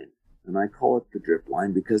drip line, and I call it the drip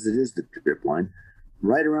line because it is the drip line,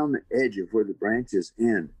 right around the edge of where the branches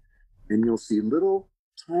end. And you'll see little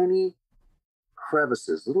tiny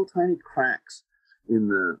crevices, little tiny cracks in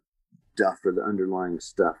the duff or the underlying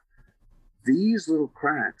stuff. These little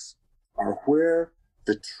cracks are where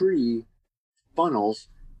the tree funnels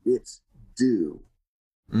its dew.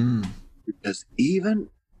 Because even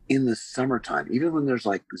in the summertime, even when there's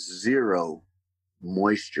like zero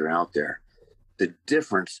moisture out there, the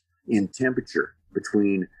difference in temperature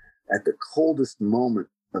between at the coldest moment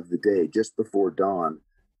of the day, just before dawn,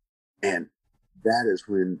 and that is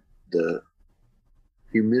when the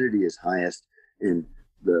humidity is highest and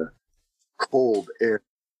the cold air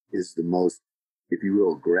is the most, if you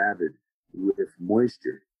will, gravid with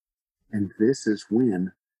moisture. And this is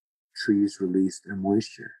when trees release their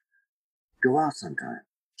moisture. Go out sometime,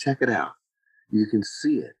 check it out. You can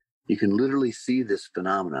see it. You can literally see this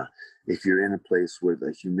phenomena if you're in a place where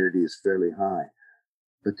the humidity is fairly high.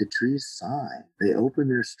 But the trees sigh. They open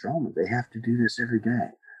their stroma. They have to do this every day.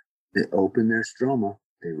 They open their stroma.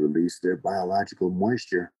 They release their biological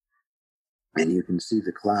moisture. And you can see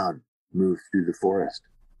the cloud move through the forest.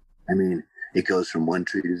 I mean, it goes from one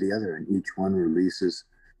tree to the other, and each one releases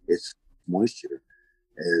its moisture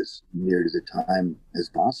as near to the time as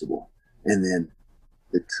possible. And then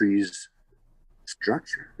the tree's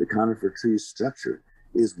structure, the conifer tree's structure,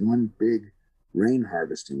 is one big rain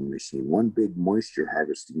harvesting machine, one big moisture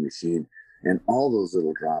harvesting machine. And all those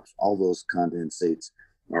little drops, all those condensates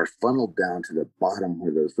are funneled down to the bottom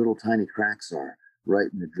where those little tiny cracks are, right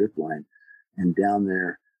in the drip line. And down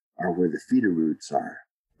there are where the feeder roots are.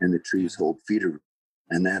 And the trees hold feeder roots.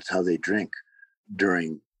 And that's how they drink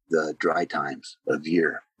during the dry times of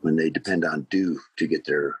year, when they depend on dew to get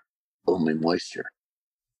their only moisture.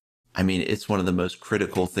 I mean, it's one of the most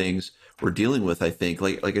critical things we're dealing with, I think.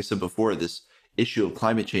 Like I said before, this issue of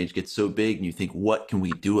climate change gets so big, and you think, what can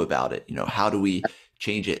we do about it? You know, how do we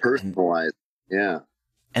change it? Personalize.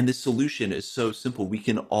 And the solution is so simple. We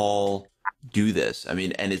can all do this. I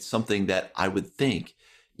mean, and it's something that I would think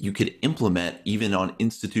you could implement even on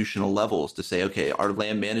institutional levels to say, okay, our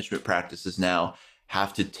land management practices now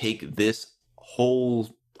have to take this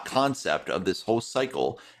whole concept of this whole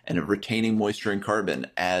cycle and of retaining moisture and carbon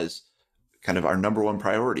as kind of our number one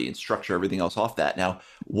priority and structure everything else off that. Now,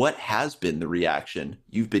 what has been the reaction?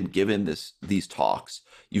 You've been given these talks,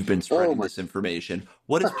 you've been spreading this information.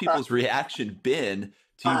 What has people's reaction been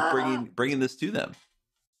to you bringing this to them?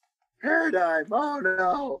 Paradigm. Oh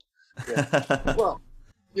no. Yeah. Well,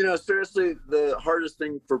 seriously, the hardest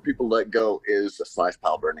thing for people to let go is a slash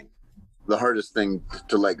pile burning. The hardest thing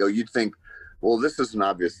to let go. You'd think, well, this is an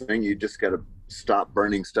obvious thing. You just got to stop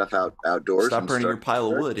burning stuff outdoors. Stop burning your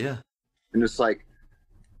pile of wood, yeah. And it's like,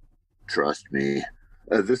 trust me,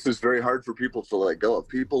 this is very hard for people to let go of.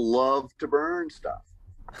 People love to burn stuff.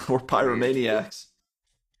 We're pyromaniacs.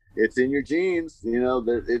 It's in your genes,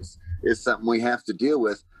 it's something we have to deal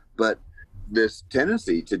with. But this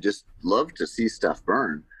tendency to just love to see stuff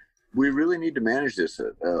burn, we really need to manage this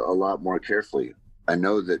a lot more carefully. I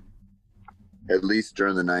know that at least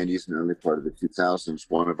during the 90s and early part of the 2000s,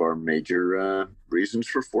 one of our major reasons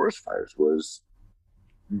for forest fires was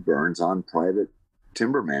burns on private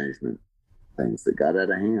timber management things that got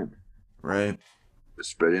out of hand. Right.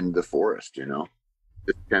 Spread into the forest,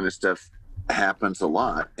 This kind of stuff happens a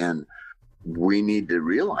lot. And we need to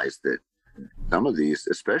realize that some of these,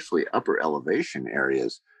 especially upper elevation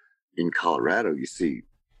areas in Colorado, you see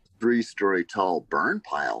 3-story tall burn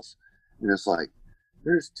piles. And it's like,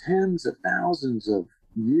 there's tens of thousands of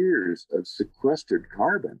years of sequestered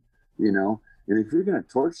carbon, and if you're going to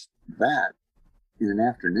torch that in an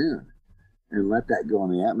afternoon and let that go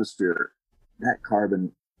in the atmosphere, that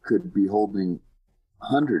carbon could be holding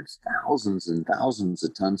hundreds, thousands and thousands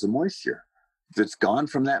of tons of moisture. If it's gone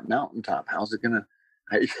from that mountaintop, how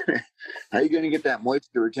are you going to get that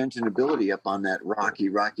moisture retention ability up on that rocky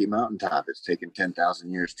mountaintop? It's taken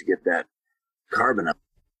 10,000 years to get that carbon up.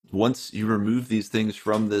 Once you remove these things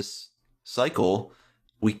from this cycle,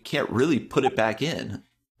 we can't really put it back in.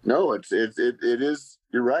 No, it is.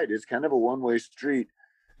 You're right. It's kind of a one-way street.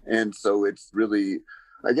 And so it's really,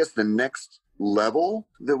 I guess the next level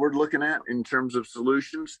that we're looking at in terms of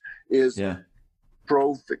solutions is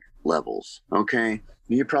trophic levels. Okay.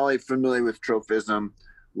 You're probably familiar with trophism,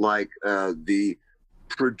 like the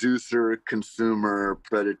producer, consumer,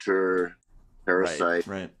 predator, parasite.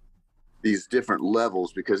 Right. these different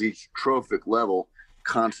levels because each trophic level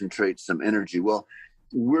concentrates some energy. Well,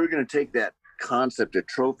 we're going to take that concept of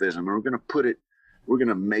trophism and we're going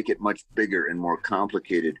to make it much bigger and more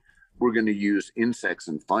complicated. We're going to use insects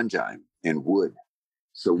and fungi and wood.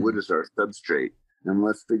 So wood is our substrate. And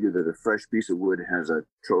let's figure that a fresh piece of wood has a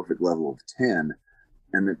trophic level of 10,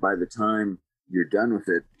 and that by the time you're done with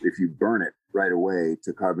it, if you burn it right away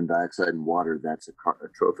to carbon dioxide and water, that's a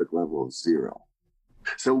trophic level of 0.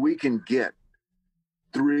 So we can get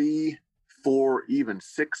 3, 4, even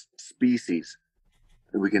 6 species,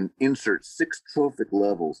 and we can insert 6 trophic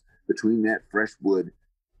levels between that fresh wood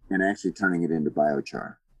and actually turning it into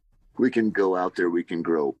biochar. We can go out there, we can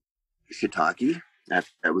grow shiitake, that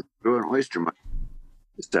would grow an oyster mushroom.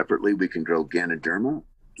 Separately, we can grow Ganoderma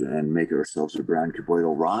and make ourselves a brown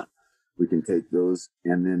cuboidal rot. We can take those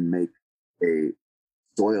and then make a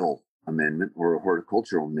soil amendment or a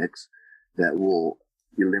horticultural mix that will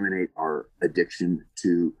eliminate our addiction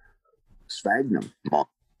to sphagnum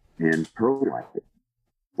and perlite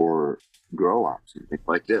for grow ops and things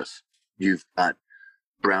like this. You've got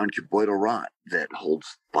brown cuboidal rot that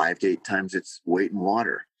holds 5 to 8 times its weight in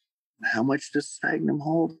water. How much does sphagnum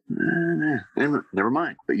hold? Never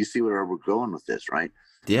mind. But you see where we're going with this, right?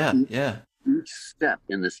 Yeah, Each step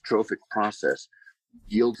in this trophic process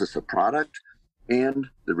yields us a product, and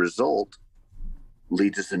the result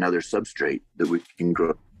leads us another substrate that we can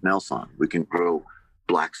grow else on. We can grow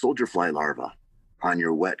black soldier fly larvae on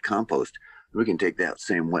your wet compost. We can take that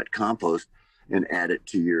same wet compost and add it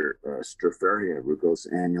to your Stropharia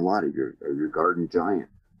rugosa annulata, your garden giant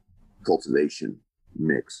cultivation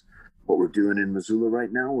mix. What we're doing in Missoula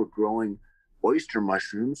right now, we're growing oyster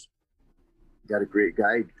mushrooms. Got a great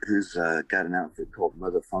guy who's got an outfit called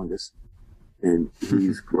Mother Fungus, and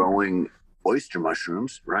he's growing oyster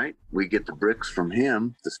mushrooms, right? We get the bricks from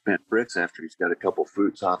him, the spent bricks, after he's got a couple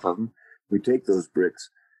fruits off of them. We take those bricks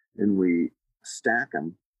and we stack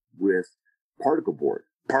them with particle board.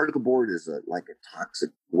 Particle board is like a toxic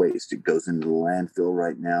waste. It goes into the landfill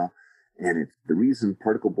right now. And the reason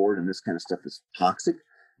particle board and this kind of stuff is toxic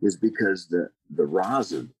is because the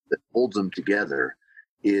rosin that holds them together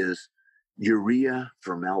is urea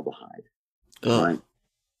formaldehyde, right?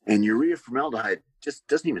 And urea formaldehyde just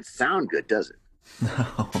doesn't even sound good, does it?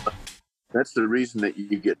 No. That's the reason that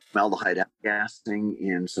you get formaldehyde gassing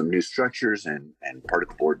in some new structures and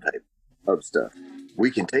particle board type of stuff. We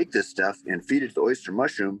can take this stuff and feed it to the oyster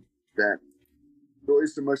mushroom. That the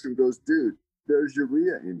oyster mushroom goes, dude, there's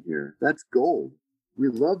urea in here. That's gold. We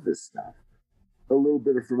love this stuff. A little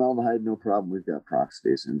bit of formaldehyde, no problem. We've got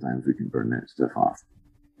peroxidase enzymes. We can burn that stuff off.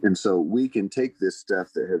 And so we can take this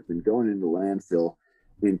stuff that has been going into landfill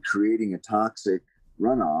and creating a toxic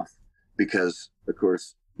runoff because, of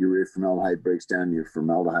course, urea formaldehyde breaks down. Your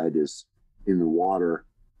formaldehyde is in the water.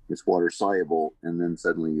 It's water soluble. And then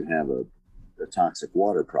suddenly you have a toxic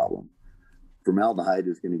water problem. Formaldehyde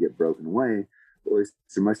is going to get broken away. The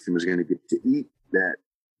oyster mushroom is going to get to eat that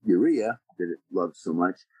urea that it loves so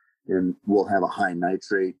much. And we'll have a high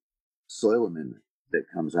nitrate soil amendment that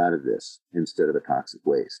comes out of this instead of a toxic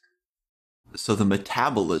waste. So the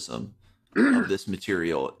metabolism of this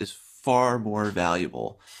material is far more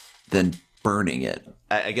valuable than burning it.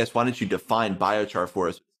 I guess, why don't you define biochar for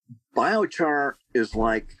us? Biochar is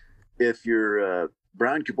like, if your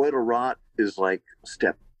brown cuboidal rot is like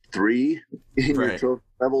step 3 in your trophic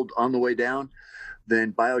level on the way down,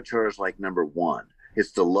 then biochar is like number 1.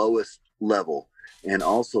 It's the lowest level. And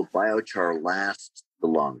also biochar lasts the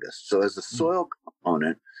longest. So as a soil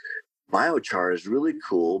component, biochar is really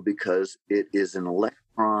cool because it is an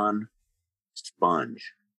electron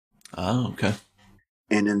sponge. Oh, okay.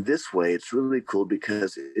 And in this way, it's really cool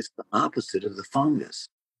because it's the opposite of the fungus.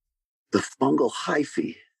 The fungal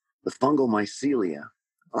hyphae, the fungal mycelia,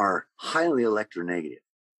 are highly electronegative.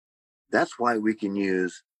 That's why we can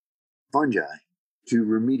use fungi to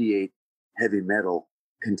remediate heavy metal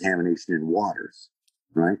contamination in waters,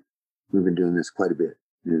 right? We've been doing this quite a bit,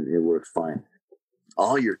 and it works fine.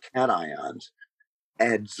 All your cations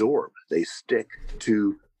adsorb, they stick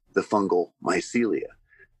to the fungal mycelia.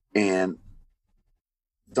 And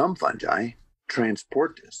some fungi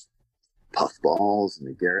transport this. Puffballs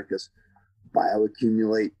and agaricus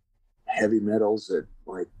bioaccumulate heavy metals at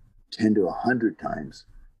like 10 to 100 times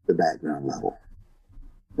the background level.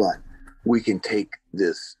 But we can take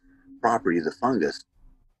this property of the fungus,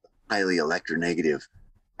 highly electronegative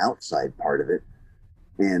outside part of it,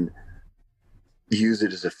 and use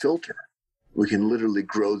it as a filter. We can literally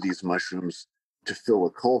grow these mushrooms to fill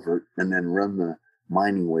a culvert and then run the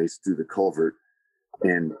mining waste through the culvert,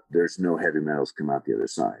 and there's no heavy metals come out the other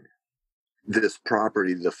side. This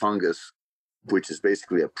property, the fungus, which is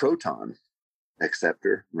basically a proton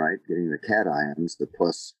acceptor, right? Getting the cations, the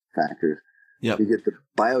plus factors. Yep. You get the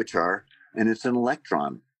biochar, and it's an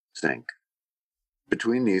electron sink.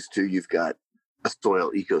 Between these two, you've got a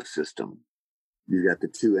soil ecosystem. You've got the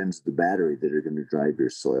two ends of the battery that are going to drive your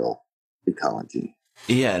soil ecology.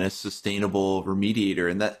 Yeah, and a sustainable remediator.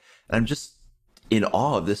 And I'm just in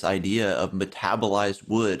awe of this idea of metabolized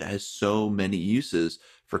wood has so many uses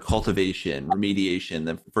for cultivation, remediation,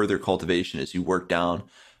 then further cultivation as you work down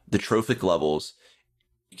the trophic levels.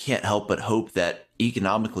 You can't help but hope that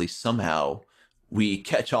economically somehow we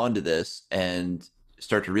catch on to this and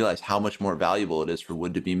start to realize how much more valuable it is for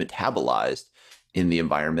wood to be metabolized in the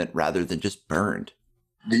environment rather than just burned.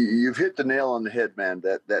 You've hit the nail on the head, man.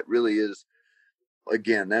 That really is,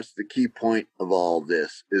 again, that's the key point of all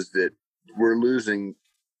this, is that we're losing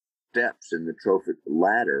steps in the trophic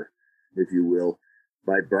ladder, if you will,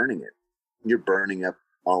 by burning it. You're burning up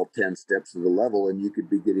all 10 steps of the level, and you could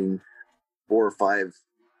be getting 4 or 5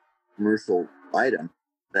 commercial items,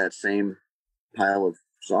 that same pile of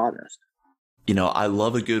sawdust. You know, I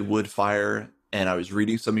love a good wood fire, and I was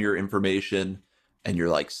reading some of your information, and you're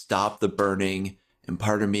like, stop the burning. And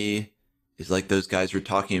part of me is like those guys were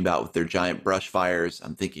talking about with their giant brush fires.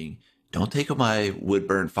 I'm thinking, don't take my wood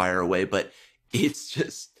burn fire away, but it's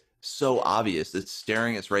just so obvious. It's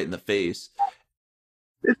staring us right in the face.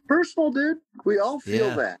 It's personal, dude. We all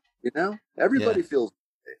feel that, you know? Everybody feels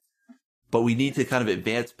it. But we need to kind of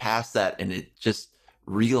advance past that and just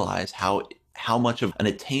realize how much of an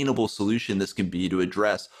attainable solution this can be to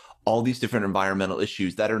address all these different environmental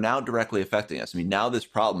issues that are now directly affecting us. I mean, now this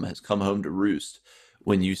problem has come home to roost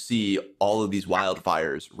when you see all of these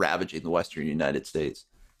wildfires ravaging the Western United States.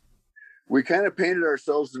 We kind of painted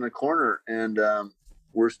ourselves in a corner, and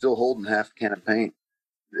we're still holding half a can of paint.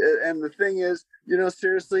 And the thing is, you know,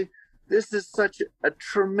 seriously, this is such a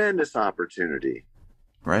tremendous opportunity,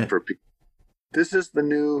 right? For people. This is the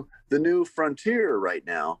new frontier right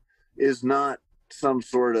now. Is not some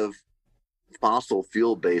sort of fossil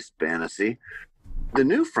fuel-based fantasy. The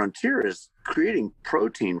new frontier is creating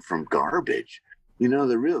protein from garbage. You know,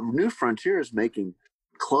 the real new frontier is making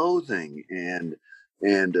clothing and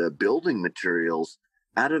building materials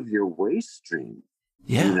out of your waste stream.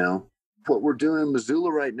 Yeah. You know, what we're doing in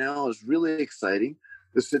Missoula right now is really exciting.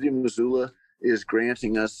 The city of Missoula is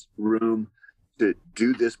granting us room to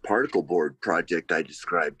do this particle board project I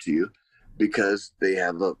described to you, because they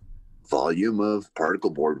have a volume of particle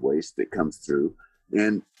board waste that comes through,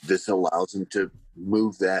 and this allows them to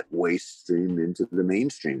move that waste stream into the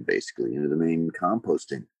mainstream, basically into the main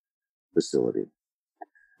composting facility.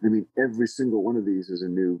 I mean, every single one of these is a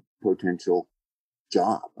new potential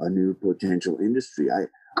job, a new potential industry. I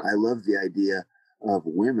love the idea of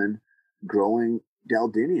women growing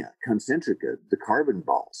Daldinia concentrica, the carbon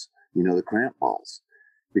balls, you know, the cramp balls,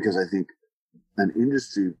 because I think an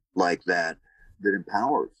industry like that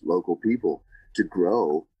empowers local people to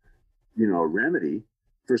grow, you know, a remedy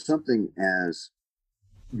for something as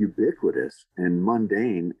ubiquitous and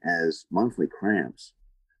mundane as monthly cramps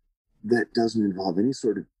that doesn't involve any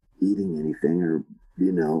sort of eating anything, or,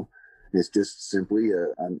 you know, it's just simply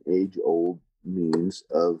an age-old means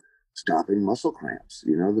of stopping muscle cramps.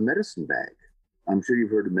 You know, the medicine bag. I'm sure you've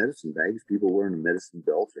heard of medicine bags, people wearing a medicine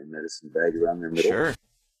belt or a medicine bag around their middle. Sure.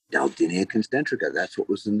 Daldinia concentrica, that's what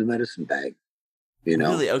was in the medicine bag. You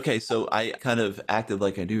know? Really? Okay, so I kind of acted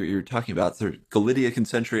like I knew what you were talking about. So Galidia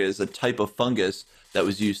concentrica is a type of fungus that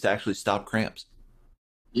was used to actually stop cramps.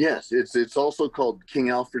 Yes, it's also called King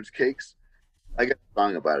Alfred's cakes. I got a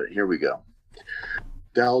song about it. Here we go.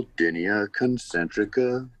 Daldinia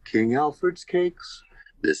concentrica, King Alfred's cakes.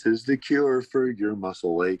 This is the cure for your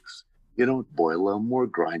muscle aches. You don't boil them or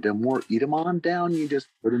grind them or eat them on down. You just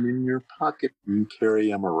put them in your pocket and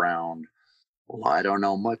carry them around. Well, I don't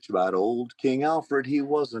know much about old King Alfred. He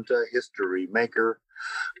wasn't a history maker,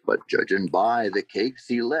 but judging by the cakes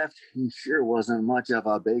he left, he sure wasn't much of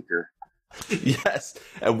a baker. Yes,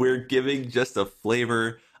 and we're giving just a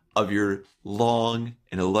flavor of your long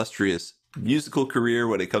and illustrious musical career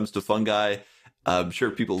when it comes to fungi. I'm sure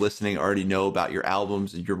people listening already know about your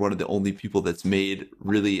albums, and you're one of the only people that's made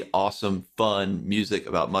really awesome, fun music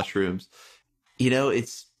about mushrooms. You know,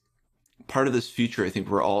 it's part of this future I think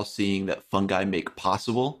we're all seeing that fungi make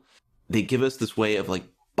possible. They give us this way of like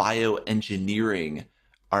bioengineering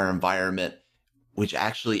our environment, which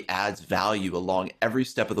actually adds value along every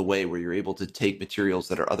step of the way, where you're able to take materials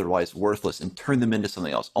that are otherwise worthless and turn them into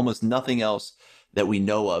something else. Almost nothing else that we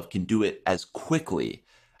know of can do it as quickly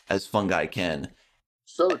as fungi can.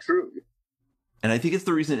 So true. And I think it's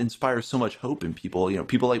the reason it inspires so much hope in people.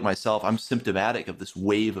 People like myself, I'm symptomatic of this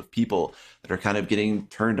wave of people that are kind of getting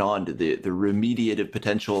turned on to the remediative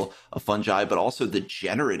potential of fungi, but also the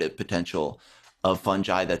generative potential of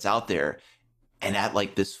fungi that's out there. And at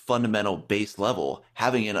like this fundamental base level,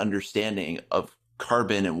 having an understanding of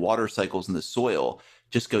carbon and water cycles in the soil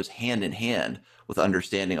just goes hand in hand with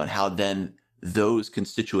understanding on how then those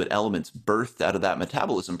constituent elements birthed out of that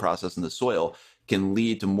metabolism process in the soil can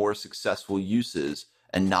lead to more successful uses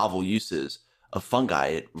and novel uses of fungi.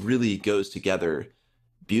 It really goes together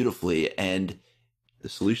beautifully, and the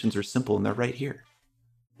solutions are simple and they're right here.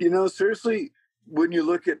 Seriously, when you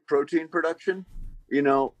look at protein production,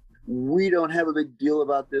 we don't have a big deal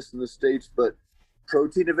about this in the States, but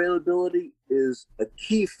protein availability is a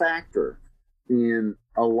key factor in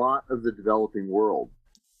a lot of the developing world.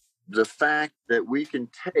 The fact that we can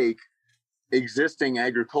take existing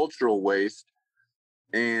agricultural waste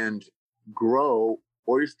and grow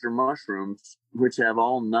oyster mushrooms, which have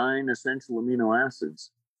all 9 essential amino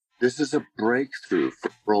acids. This is a breakthrough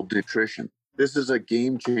for world nutrition. This is a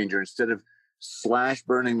game changer. Instead of slash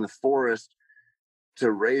burning the forest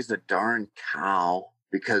to raise a darn cow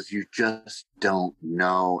because you just don't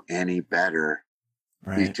know any better.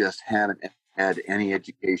 Right. You just haven't had any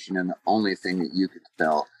education, and the only thing that you could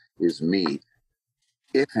sell is meat.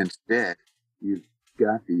 If instead you've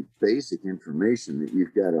got the basic information that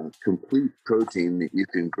you've got a complete protein that you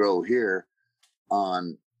can grow here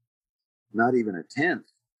on not even a tenth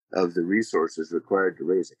of the resources required to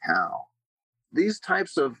raise a cow. These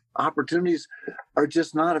types of opportunities are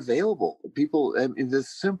just not available. People, the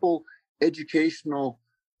simple educational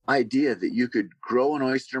idea that you could grow an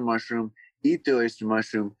oyster mushroom, eat the oyster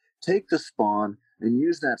mushroom, take the spawn, and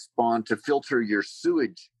use that spawn to filter your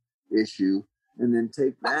sewage issue, and then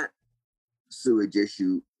take that sewage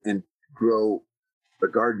issue and grow a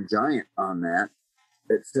garden giant on that,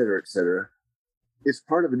 et cetera, et cetera. It's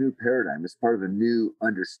part of a new paradigm. It's part of a new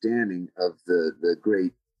understanding of the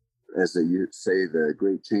great, as they say, the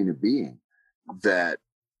great chain of being that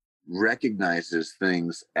recognizes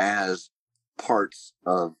things as parts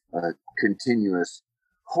of a continuous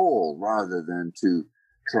whole rather than to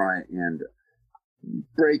try and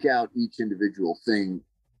break out each individual thing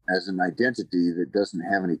as an identity that doesn't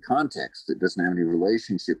have any context, that doesn't have any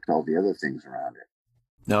relationship to all the other things around it.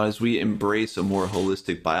 Now, as we embrace a more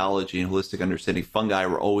holistic biology and holistic understanding of fungi,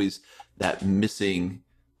 we're always that missing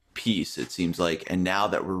piece, it seems like. And now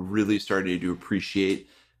that we're really starting to appreciate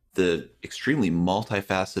the extremely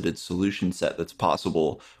multifaceted solution set that's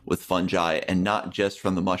possible with fungi, and not just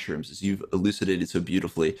from the mushrooms, as you've elucidated so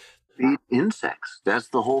beautifully. Eat insects. That's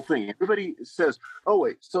the whole thing. Everybody says, oh,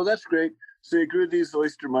 wait, so that's great. So you grew these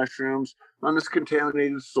oyster mushrooms on this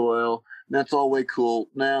contaminated soil. And that's all way cool.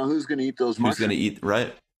 Now, who's going to eat those mushrooms? Who's going to eat,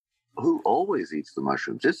 right? Who always eats the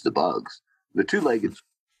mushrooms? It's the bugs. The two-legged,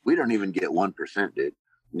 we don't even get 1%, dude.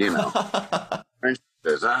 French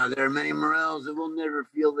says, there are many morels that will never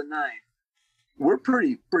feel the knife. We're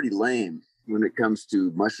pretty lame when it comes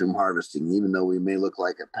to mushroom harvesting, even though we may look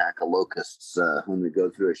like a pack of locusts when we go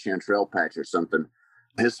through a chanterelle patch or something.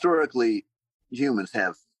 Historically, humans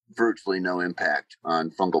have virtually no impact on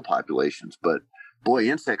fungal populations, but boy,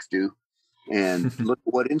 insects do. And look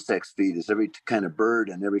at what insects feed is every kind of bird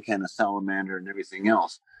and every kind of salamander and everything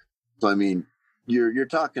else. So, I mean, you're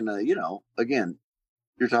talking, again,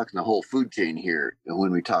 you're talking the whole food chain here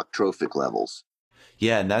when we talk trophic levels.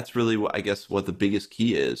 Yeah, and that's really what I guess what the biggest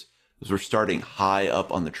key is we're starting high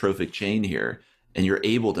up on the trophic chain here, and you're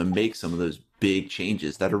able to make some of those big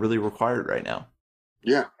changes that are really required right now.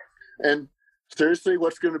 Yeah. And seriously,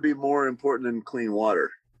 what's going to be more important than clean water?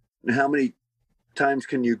 And how many times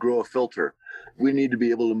can you grow a filter? We need to be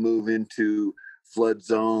able to move into flood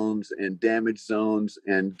zones and damage zones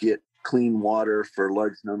and get clean water for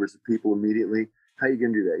large numbers of people immediately. How are you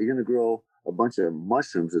going to do that? You're going to grow a bunch of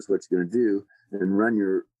mushrooms is what you're going to do, and run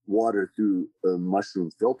your water through mushroom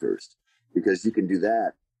filters, because you can do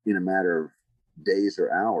that in a matter of days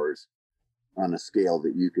or hours on a scale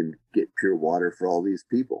that you can get pure water for all these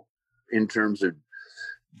people. In terms of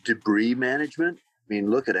debris management, I mean,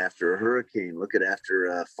 look at after a hurricane, look at after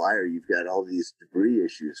a fire, you've got all these debris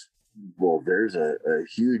issues. Well, there's a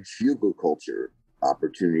huge hugelculture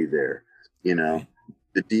opportunity there.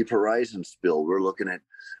 The Deep Horizon spill, we're looking at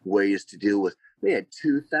ways to deal with. They had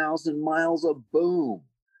 2,000 miles of boom.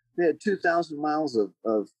 They had 2,000 miles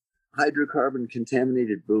of hydrocarbon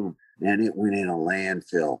contaminated boom, and it went in a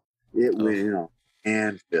landfill. It went in a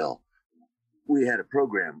landfill. We had a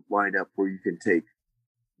program lined up where you can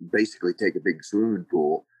basically take a big swimming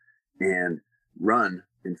pool and run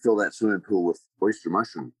and fill that swimming pool with oyster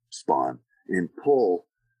mushroom spawn and pull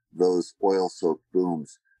those oil-soaked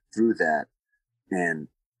booms through that and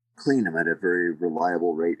clean them at a very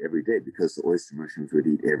reliable rate every day, because the oyster mushrooms would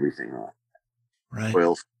eat everything off. Right.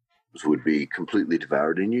 Oils would be completely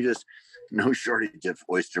devoured, and no shortage of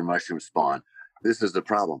oyster mushroom spawn. This is the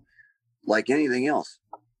problem. Like anything else,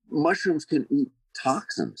 mushrooms can eat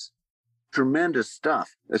toxins, tremendous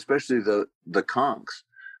stuff, especially the conchs,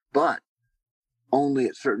 but only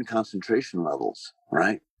at certain concentration levels,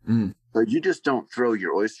 right? But you just don't throw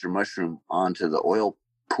your oyster mushroom onto the oil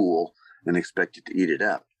pool and expect it to eat it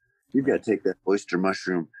up. You've got to take that oyster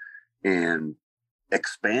mushroom and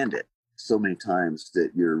expand it so many times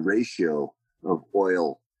that your ratio of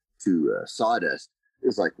oil to sawdust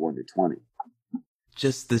is like 1 to 20.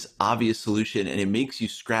 Just this obvious solution, and it makes you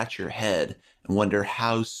scratch your head and wonder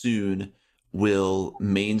how soon will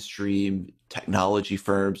mainstream technology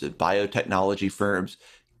firms and biotechnology firms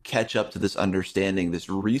catch up to this understanding, this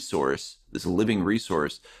resource, this living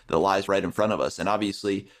resource that lies right in front of us. And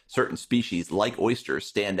obviously, certain species like oysters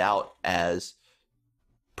stand out as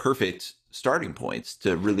perfect starting points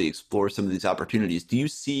to really explore some of these opportunities. Do you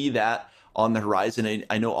see that on the horizon?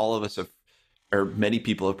 I know all of us have, or many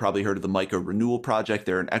people have probably heard of the Myco Renewal Project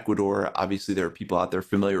there in Ecuador. Obviously, there are people out there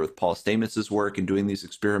familiar with Paul Stamets's work and doing these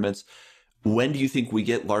experiments. When do you think we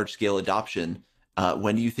get large-scale adoption?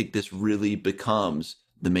 When do you think this really becomes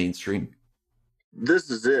the mainstream? This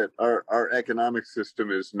is it. Our economic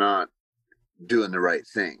system is not doing the right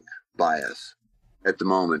thing by us at the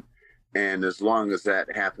moment. And as long as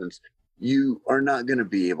that happens, you are not going to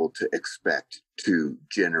be able to expect to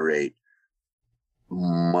generate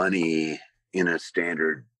money in a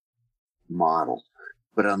standard model.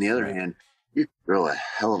 But on the other hand, you grow a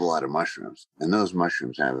hell of a lot of mushrooms, and those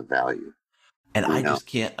mushrooms have a value. And I just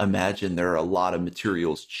can't imagine there are a lot of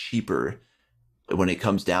materials cheaper when it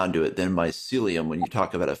comes down to it than mycelium when you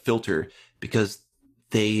talk about a filter, because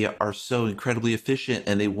they are so incredibly efficient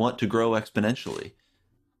and they want to grow exponentially.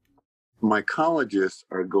 Mycologists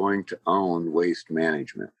are going to own waste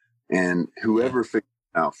management, and whoever figures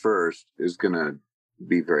it out first is going to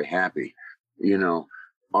be very happy.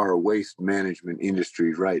 Our waste management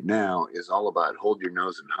industry right now is all about hold your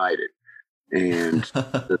nose and hide it. And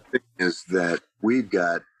the thing is that we've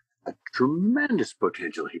got a tremendous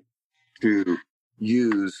potential here to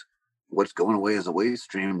use what's going away as a waste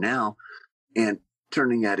stream now and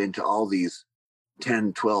turning that into all these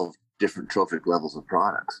 10, 12 different trophic levels of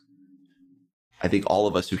products. I think all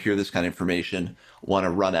of us who hear this kind of information want to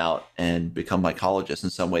run out and become mycologists in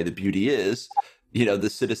some way. The beauty is, the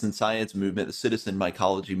citizen science movement, the citizen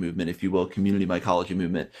mycology movement, if you will, community mycology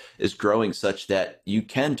movement is growing such that you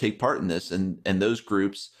can take part in this. And those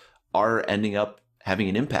groups are ending up having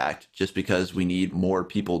an impact just because we need more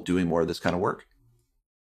people doing more of this kind of work.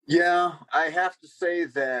 Yeah, I have to say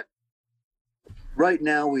that right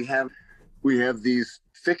now we have these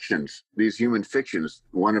fictions, these human fictions.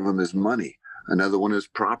 One of them is money. Another one is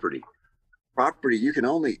property. Property, you can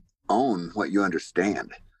only own what you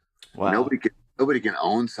understand. Wow. Nobody can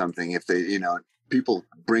own something if they, people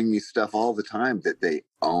bring me stuff all the time that they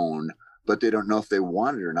own, but they don't know if they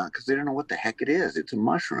want it or not because they don't know what the heck it is. It's a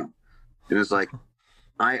mushroom. And it's like,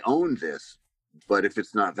 I own this, but if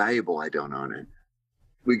it's not valuable, I don't own it.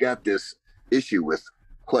 We got this issue with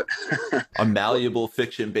what? A malleable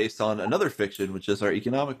fiction based on another fiction, which is our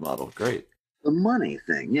economic model. Great. The money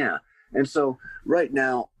thing, yeah. And so right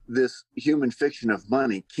now, this human fiction of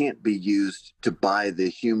money can't be used to buy the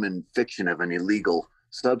human fiction of an illegal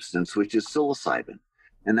substance, which is psilocybin.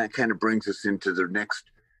 And that kind of brings us into the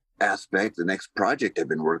next aspect, the next project I've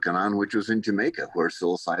been working on, which was in Jamaica, where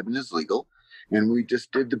psilocybin is legal. And we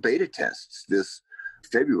just did the beta tests this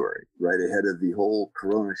February, right ahead of the whole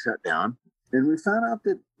Corona shutdown. And we found out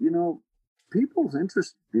that, people's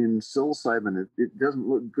interest in psilocybin, it doesn't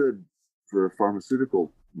look good for a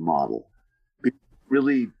pharmaceutical model. People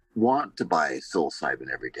really want to buy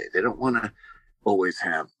psilocybin every day. They don't want to always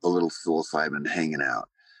have a little psilocybin hanging out.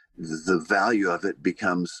 The value of it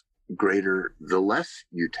becomes greater the less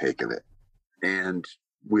you take of it. And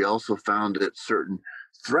we also found that certain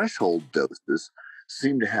threshold doses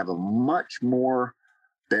seem to have a much more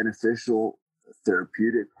beneficial,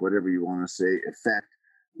 therapeutic, whatever you want to say, effect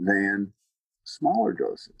than smaller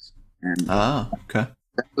doses. And okay.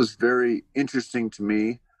 That was very interesting to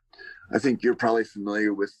me. I think you're probably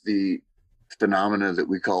familiar with the phenomena that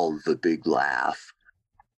we call the big laugh.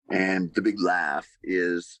 And the big laugh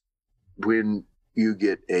is when you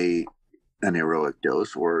get an heroic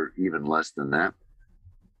dose or even less than that,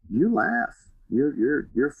 you laugh.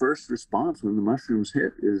 Your first response when the mushrooms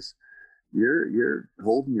hit is you're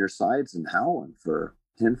holding your sides and howling for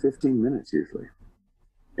 10, 15 minutes usually.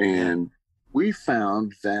 And we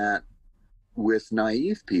found that with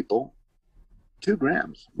naive people, 2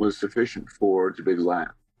 grams was sufficient for the big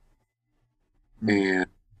laugh. And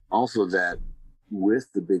also that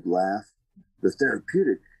with the big laugh, the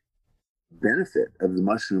therapeutic benefit of the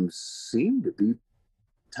mushrooms seemed to be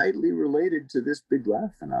tightly related to this big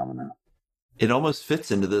laugh phenomenon. It almost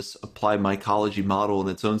fits into this applied mycology model in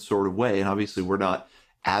its own sort of way. And obviously, we're not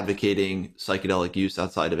advocating psychedelic use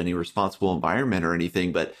outside of any responsible environment or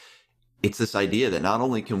anything, but it's this idea that not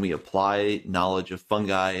only can we apply knowledge of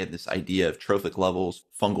fungi and this idea of trophic levels,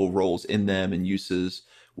 fungal roles in them and uses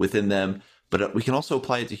within them, but we can also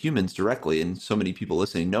apply it to humans directly. And so many people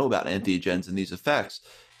listening know about entheogens and these effects,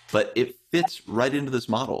 but it fits right into this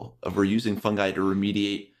model of we're using fungi to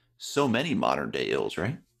remediate so many modern day ills,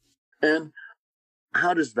 right? And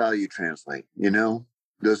how does value translate?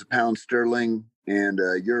 Does a pound sterling and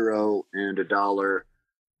a euro and a dollar,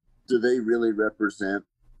 do they really represent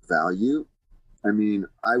value? I mean,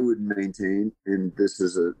 I would maintain, and this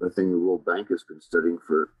is a thing the World Bank has been studying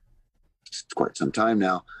for quite some time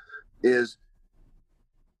now, is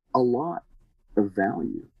a lot of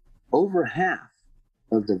value. Over half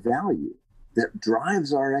of the value that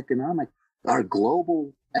drives our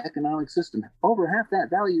global economic system, over half that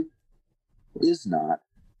value is not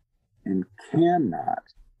and cannot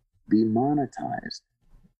be monetized.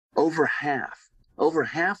 Over half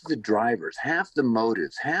the drivers, half the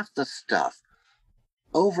motives, half the stuff,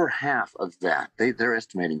 over half of that, they're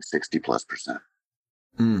estimating 60+%.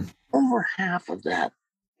 Over half of that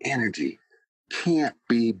energy can't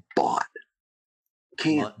be bought,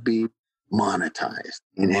 can't be monetized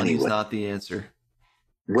in any way. Money's not the answer.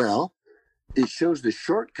 Well, it shows the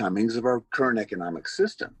shortcomings of our current economic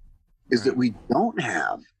system is that we don't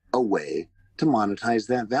have a way to monetize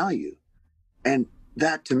that value. And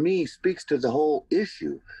that to me speaks to the whole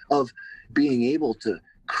issue of being able to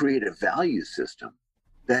create a value system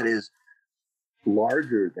that is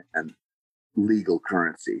larger than legal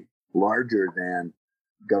currency, larger than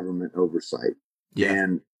government oversight,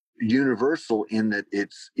 and universal in that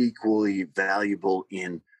it's equally valuable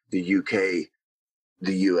in the UK,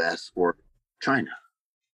 the US, or China.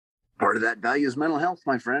 Part of that value is mental health,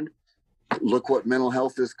 my friend. Look what mental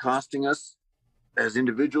health is costing us as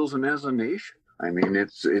individuals and as a nation. I mean,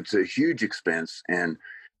 it's a huge expense, and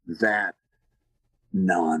that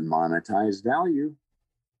non-monetized value,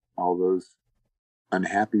 all those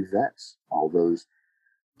unhappy vets, all those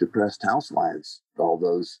depressed housewives, all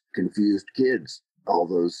those confused kids, all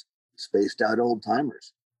those spaced out old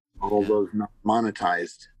timers, all those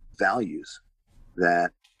non-monetized values,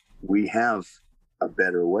 that we have a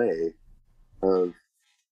better way of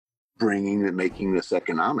making this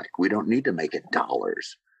economic. We don't need to make it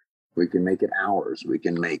dollars. We can make it hours. We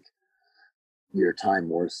can make your time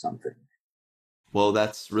worth something. Well,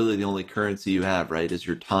 that's really the only currency you have, right? Is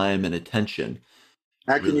your time and attention.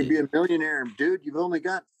 How can you be a millionaire, dude? You've only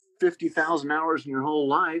got 50,000 hours in your whole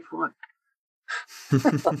life. What?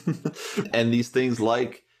 And these things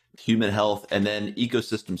like human health and then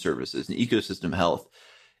ecosystem services and ecosystem health.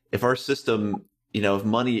 If our system, if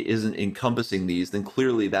money isn't encompassing these, then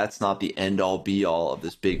clearly that's not the end all be all of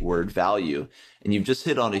this big word value. And you've just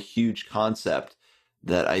hit on a huge concept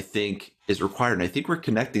that I think is required. And I think we're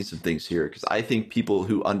connecting some things here, because I think people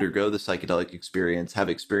who undergo the psychedelic experience, have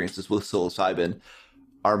experiences with psilocybin,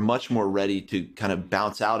 are much more ready to kind of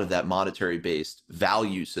bounce out of that monetary based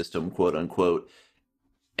value system, quote unquote,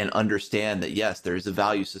 and understand that, yes, there is a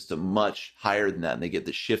value system much higher than that. And they get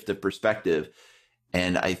the shift of perspective.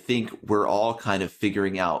 And I think we're all kind of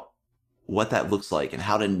figuring out what that looks like and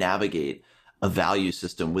how to navigate a value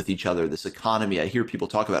system with each other. This economy, I hear people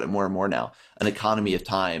talk about it more and more now, an economy of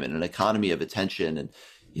time and an economy of attention. And,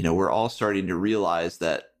 we're all starting to realize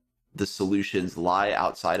that the solutions lie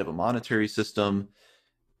outside of a monetary system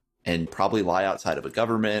and probably lie outside of a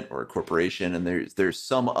government or a corporation. And there's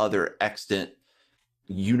some other extant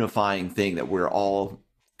unifying thing that we're all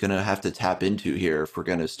going to have to tap into here if we're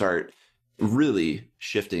going to start really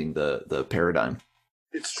shifting the paradigm.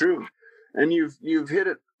 It's true. And you've hit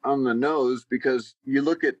it on the nose, because you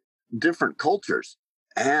look at different cultures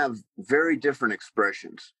have very different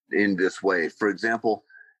expressions in this way. For example,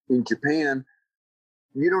 in Japan,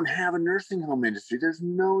 you don't have a nursing home industry. There's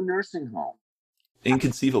no nursing home.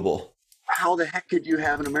 Inconceivable. How the heck could you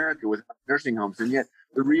have in America without nursing homes? And yet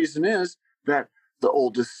the reason is that the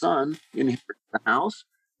oldest son inherits the house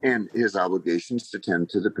and his obligations to tend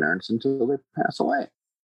to the parents until they pass away.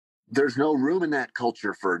 There's no room in that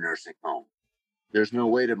culture for a nursing home. There's no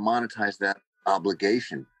way to monetize that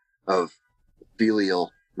obligation of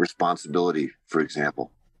filial responsibility, for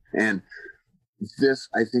example. And this,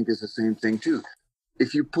 I think, is the same thing too.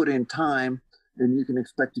 If you put in time and you can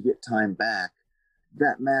expect to get time back.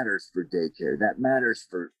 That matters for daycare. That matters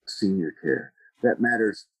for senior care. That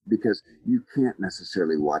matters because you can't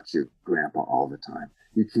necessarily watch your grandpa all the time.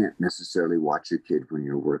 You can't necessarily watch your kid when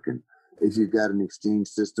you're working. If you've got an exchange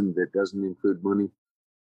system that doesn't include money,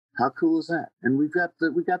 how cool is that? And we got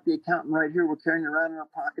the accountant right here. We're carrying it around in our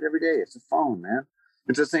pocket every day. It's a phone, man.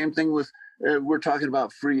 It's the same thing with, we're talking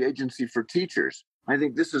about free agency for teachers. I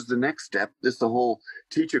think this is the next step. This is the whole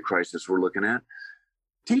teacher crisis we're looking at.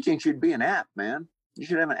 Teaching should be an app, man. You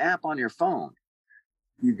should have an app on your phone.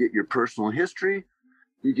 You get your personal history.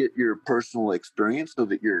 You get your personal experience so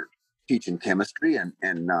that you're teaching chemistry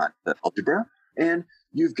and not algebra. And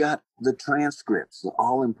you've got the transcripts, the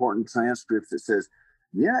all-important transcripts that says,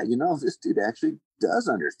 yeah, this dude actually does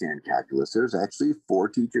understand calculus. There's actually 4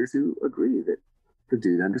 teachers who agree that the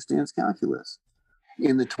dude understands calculus.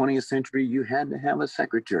 In the 20th century, you had to have a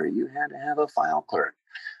secretary. You had to have a file clerk.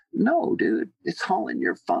 No, dude, it's all in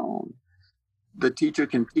your phone. The teacher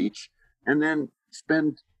can teach and then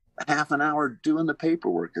spend half an hour doing the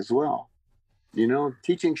paperwork as well.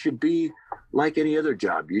 Teaching should be like any other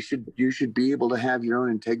job. You should be able to have your own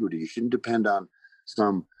integrity. You shouldn't depend on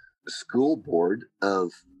some school board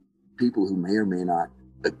of people who may or may not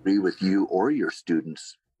agree with you or your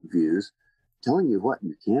students' views, telling you what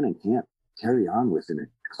you can and can't carry on with in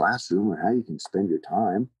a classroom or how you can spend your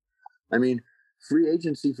time. I mean, free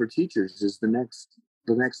agency for teachers is the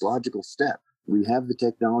next logical step. We have the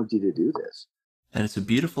technology to do this. And it's a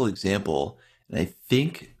beautiful example. And I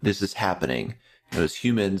think this is happening. As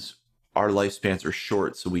humans, our lifespans are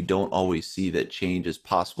short, so we don't always see that change is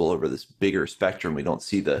possible over this bigger spectrum. We don't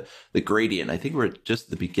see the gradient. I think we're at just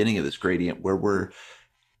the beginning of this gradient where we're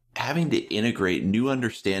having to integrate new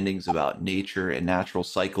understandings about nature and natural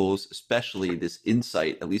cycles, especially this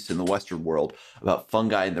insight, at least in the Western world, about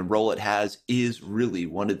fungi and the role it has is really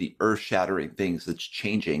one of the earth-shattering things that's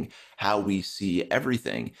changing how we see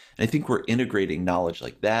everything. And I think we're integrating knowledge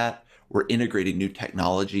like that. We're integrating new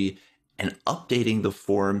technology and updating the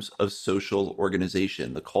forms of social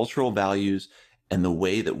organization. The cultural values and the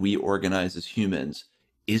way that we organize as humans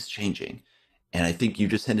is changing. And I think you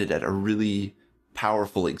just hinted at a really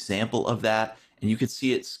powerful example of that. And you can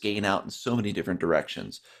see it skein out in so many different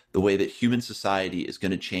directions. The way that human society is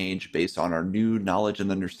going to change based on our new knowledge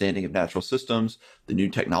and understanding of natural systems, the new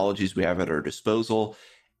technologies we have at our disposal.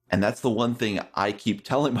 And that's the one thing I keep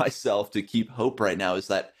telling myself to keep hope right now is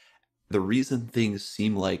that the reason things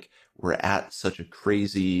seem like we're at such a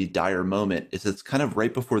crazy, dire moment is it's kind of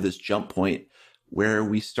right before this jump point where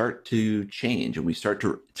we start to change and we start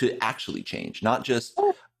to actually change, not just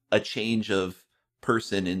a change of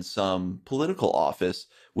person in some political office,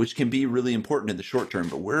 which can be really important in the short term,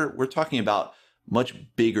 but we're talking about much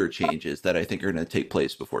bigger changes that I think are going to take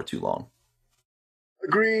place before too long.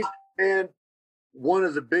 Agreed. And one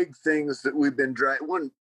of the big things that we've been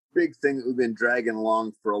dragging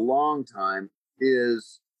along for a long time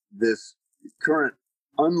is this current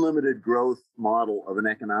unlimited growth model of an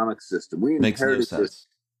economic system. We inherited this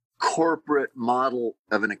corporate model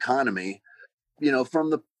of an economy,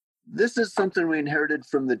 this is something we inherited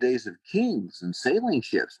from the days of kings and sailing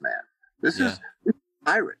ships, man. This is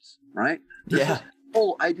pirates, right? The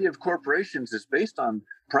whole idea of corporations is based on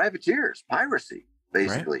privateers, piracy,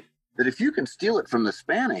 basically. Right. That if you can steal it from the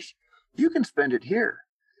Spanish, you can spend it here.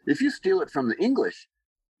 If you steal it from the English,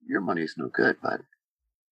 your money's no good, bud.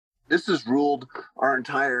 This has ruled our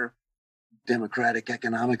entire democratic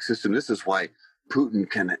economic system. This is why Putin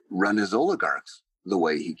can run his oligarchs the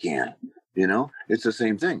way he can. It's the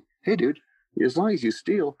same thing. Hey, dude, as long as you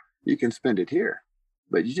steal, you can spend it here,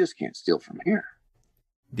 but you just can't steal from here.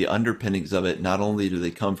 The underpinnings of it, not only do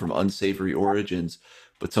they come from unsavory origins,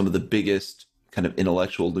 but some of the biggest kind of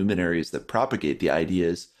intellectual luminaries that propagate the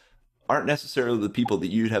ideas aren't necessarily the people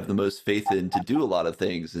that you'd have the most faith in to do a lot of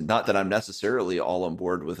things. And not that I'm necessarily all on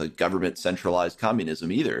board with a government centralized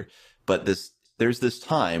communism either, but there's this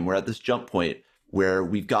time, we're at this jump point where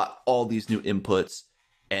we've got all these new inputs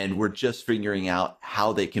and we're just figuring out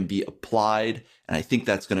how they can be applied. And I think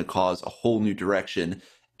that's going to cause a whole new direction.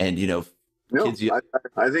 And, kids,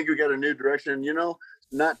 I think we got a new direction,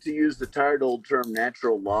 not to use the tired old term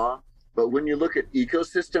natural law, but when you look at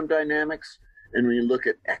ecosystem dynamics and when you look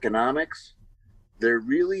at economics, they're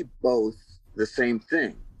really both the same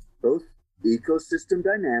thing. Both ecosystem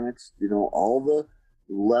dynamics, all the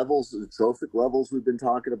levels, the trophic levels we've been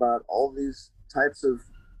talking about, all these types of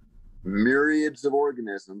myriads of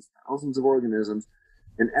organisms, thousands of organisms,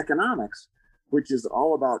 and economics, which is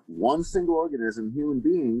all about one single organism, human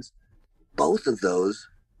beings. Both of those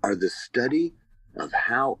are the study of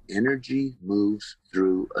how energy moves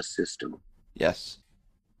through a system. Yes.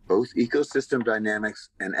 Both ecosystem dynamics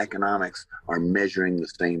and economics are measuring the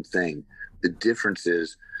same thing. The difference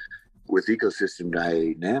is with ecosystem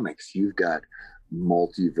dynamics, you've got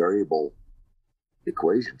multivariable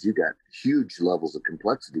equations. You've got huge levels of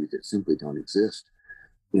complexity that simply don't exist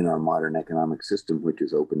in our modern economic system, which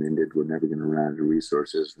is open-ended. We're never going to run out of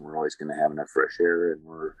resources, and we're always going to have enough fresh air, and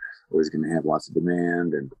we're always going to have lots of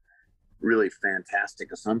demand, and really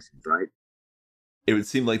fantastic assumptions, right? It would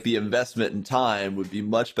seem like the investment in time would be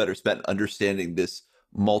much better spent understanding this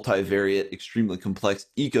multivariate, extremely complex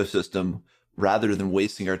ecosystem rather than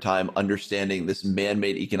wasting our time understanding this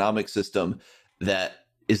man-made economic system that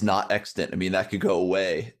is not extant. I mean, that could go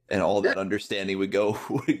away, and all that understanding would go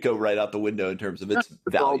right out the window in terms of its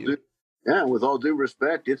value. With all due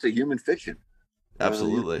respect, it's a human fiction.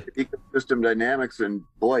 Absolutely. Ecosystem dynamics, and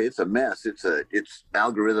boy, it's a mess. It's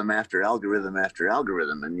algorithm after algorithm after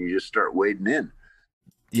algorithm, and you just start wading in.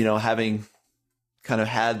 You know, having kind of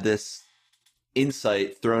had this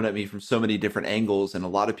insight thrown at me from so many different angles, and a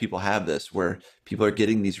lot of people have this, where people are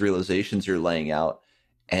getting these realizations you're laying out,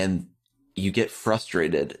 and you get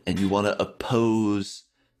frustrated and you want to oppose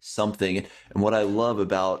something. And what I love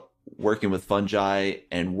about working with fungi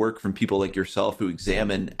and work from people like yourself who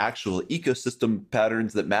examine actual ecosystem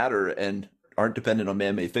patterns that matter and aren't dependent on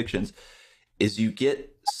man-made fictions is you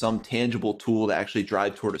get some tangible tool to actually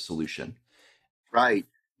drive toward a solution. Right.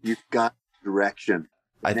 You've got direction.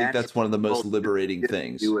 I think that's one of the most liberating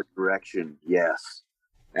things. Do a direction. Yes.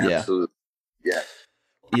 Absolutely. Yeah.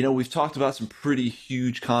 You know, we've talked about some pretty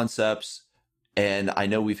huge concepts, and I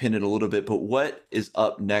know we've hinted a little bit, but what is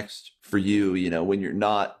up next for you, you know, when you're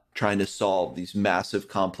not trying to solve these massive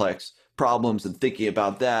complex problems and thinking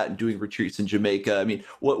about that and doing retreats in Jamaica? I mean,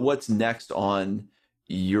 what's next on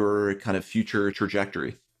your kind of future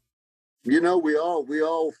trajectory? You know, we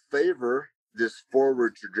all favor this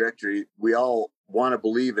forward trajectory. We all want to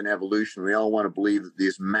believe in evolution. We all want to believe that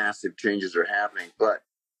these massive changes are happening. But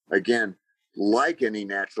again, like any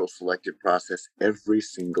natural selective process, every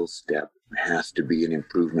single step has to be an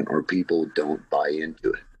improvement or people don't buy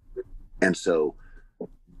into it. And so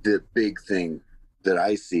the big thing that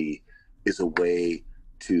I see is a way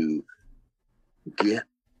to get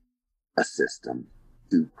a system,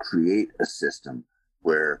 to create a system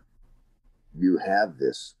where you have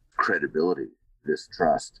this credibility, this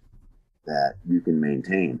trust that you can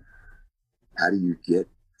maintain. How do you get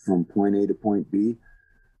from point A to point B?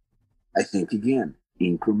 I think, again,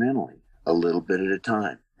 incrementally, a little bit at a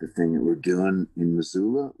time. The thing that we're doing in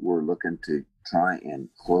Missoula, we're looking to try and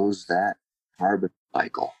close that carbon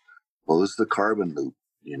cycle, close the carbon loop,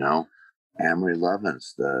 you know. Amory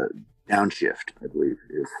Lovins, the Downshift, I believe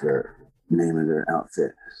is the name of their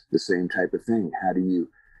outfit. The same type of thing. How do you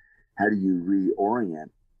reorient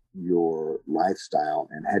your lifestyle,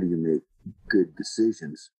 and how do you make good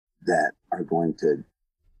decisions that are going to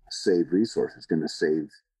save resources, going to save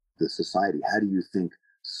the society? How do you think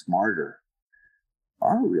smarter?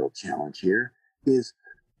 Our real challenge here is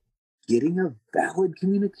getting a valid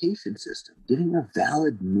communication system, getting a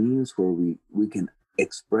valid means where we can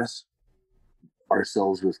express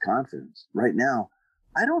ourselves with confidence. Right now,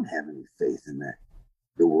 I don't have any faith in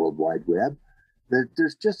the World Wide Web.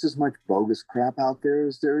 There's just as much bogus crap out there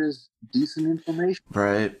as there is decent information.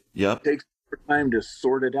 Right. Yep. It takes more time to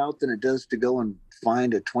sort it out than it does to go and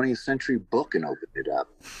find a 20th century book and open it up.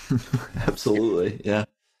 Absolutely. Yeah.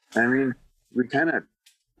 I mean, we kind of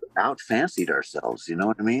out-fancied ourselves. You know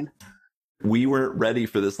what I mean? We weren't ready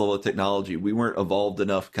for this level of technology. We weren't evolved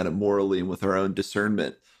enough kind of morally and with our own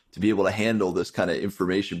discernment to be able to handle this kind of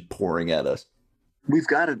information pouring at us. We've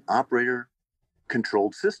got an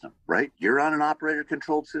operator-controlled system, right? You're on an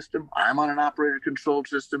operator-controlled system. I'm on an operator-controlled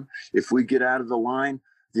system. If we get out of the line,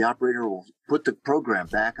 the operator will put the program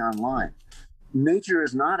back online. Nature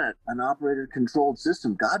is not an operator-controlled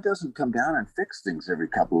system. God doesn't come down and fix things every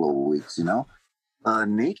couple of weeks, you know?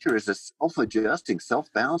 Nature is a self-adjusting,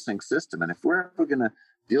 self-balancing system. And if we're ever going to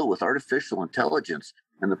deal with artificial intelligence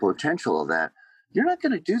and the potential of that, you're not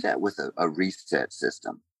going to do that with a reset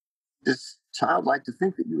system. It's childlike to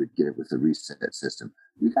think that you would get it with a reset system.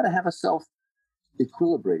 You got to have a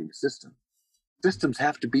self-equilibrating system. Systems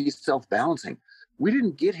have to be self-balancing. We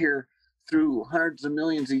didn't get here through hundreds of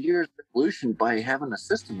millions of years of evolution by having a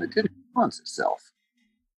system that didn't balance itself.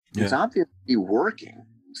 Yeah. It's obviously working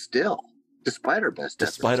still, despite our best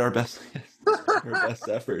efforts. Despite our best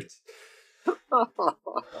efforts.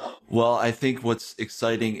 Well, I think what's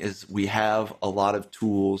exciting is we have a lot of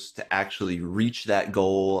tools to actually reach that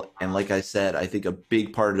goal. And like I said, I think a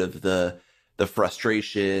big part of the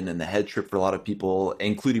frustration and the head trip for a lot of people,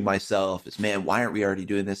 including myself, is, man, why aren't we already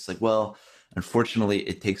doing this? Like, well, Unfortunately,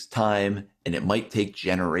 it takes time and it might take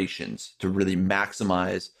generations to really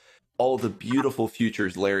maximize all the beautiful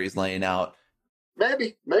futures Larry's laying out.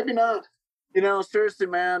 Maybe, maybe not. Seriously,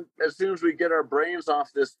 man, as soon as we get our brains off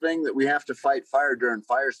this thing that we have to fight fire during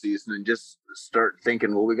fire season and just start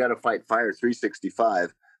thinking, well, we got to fight fire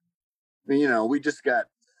 365. We just got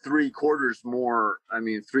 3/4 more,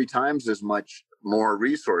 3 times as much more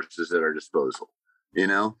resources at our disposal.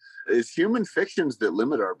 It's human fictions that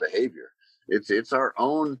limit our behavior. It's our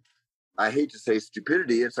own, I hate to say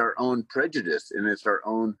stupidity, it's our own prejudice, and it's our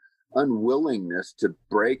own unwillingness to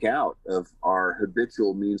break out of our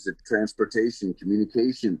habitual means of transportation,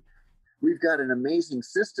 communication. We've got an amazing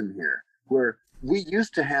system here where we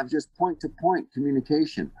used to have just point-to-point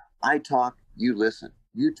communication. I talk, you listen.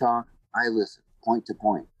 You talk, I listen. Point to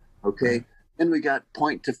point. Okay. Then we got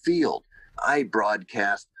point to field. I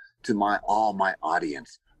broadcast to all my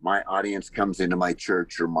audience. My audience comes into my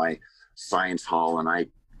church or my science hall, and I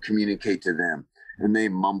communicate to them. And they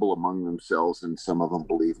mumble among themselves, and some of them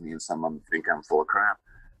believe me, and some of them think I'm full of crap.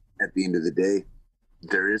 At the end of the day,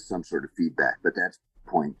 there is some sort of feedback, but that's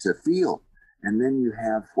point to field. And then you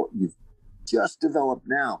have what you've just developed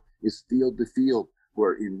now is field to field,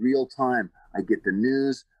 where in real time, I get the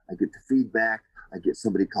news, I get the feedback, I get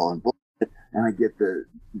somebody calling bullshit, and I get the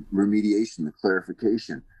remediation, the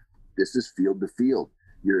clarification. This is field to field.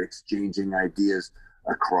 You're exchanging ideas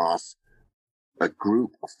across a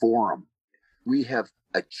group, a forum. We have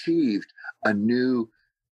achieved a new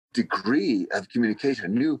degree of communication, a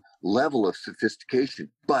new level of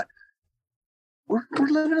sophistication, but we're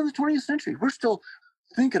living in the 20th century. We're still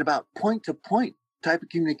thinking about point-to-point type of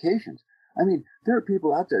communications. There are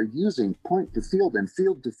people out there using point-to-field and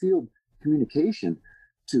field-to-field communication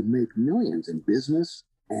to make millions in business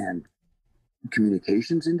and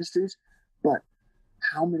communications industries, but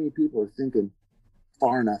how many people are thinking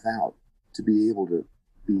far enough out to be able to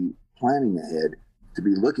be planning ahead, to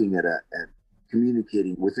be looking at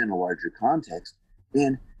communicating within a larger context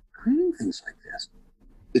and creating things like this?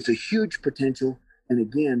 It's a huge potential. And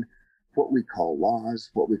again, what we call laws,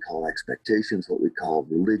 what we call expectations, what we call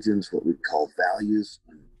religions, what we call values,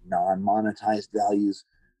 non-monetized values,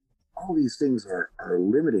 all these things are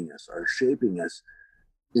limiting us, are shaping us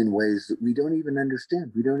in ways that we don't even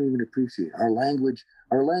understand. We don't even appreciate. Our language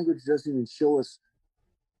doesn't even show us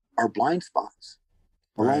our blind spots.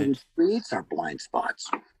 Our language creates our blind spots.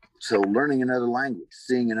 So learning another language,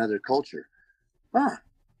 seeing another culture,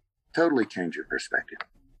 totally change your perspective.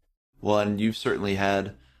 Well, and you've certainly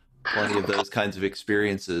had plenty of those kinds of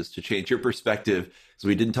experiences to change your perspective. So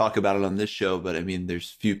we didn't talk about it on this show, but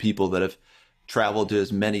there's few people that have traveled to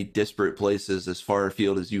as many disparate places as far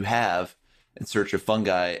afield as you have in search of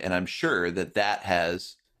fungi. And I'm sure that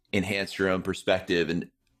has enhanced your own perspective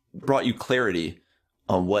and brought you clarity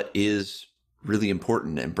on what is really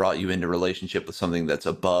important and brought you into relationship with something that's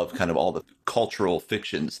above kind of all the cultural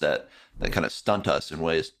fictions that kind of stunt us in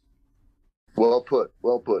ways. Well put.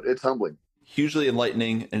 It's humbling. Hugely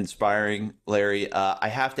enlightening and inspiring, Larry. I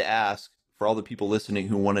have to ask, for all the people listening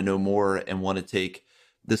who want to know more and want to take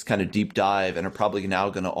this kind of deep dive and are probably now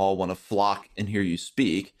going to all want to flock and hear you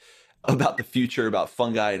speak about the future, about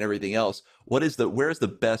fungi and everything else, where's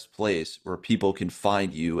the best place where people can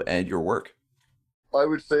find you and your work? I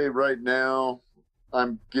would say right now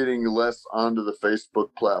I'm getting less onto the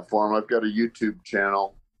Facebook platform. I've got a YouTube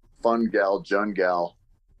channel, Fungal Jungal.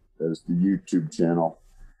 That is the YouTube channel.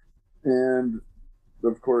 And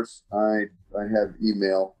of course, I have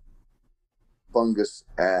email,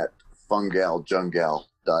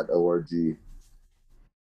 fungus@fungaljungal.org.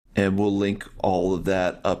 And we'll link all of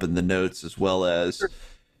that up in the notes, as well as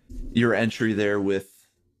your entry there with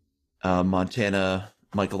Montana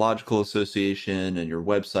Mycological Association and your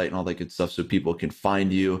website and all that good stuff, so people can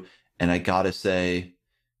find you. And I gotta say,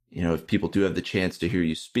 if people do have the chance to hear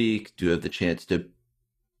you speak, do have the chance to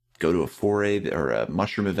go to a foray or a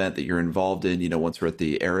mushroom event that you're involved in, once we're at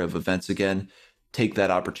the era of events again, take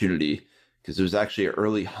that opportunity, because there was actually an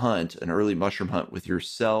early mushroom hunt with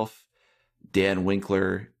yourself, Dan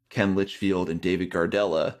Winkler, Ken Litchfield, and David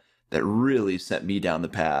Gardella that really sent me down the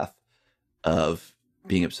path of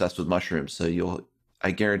being obsessed with mushrooms. So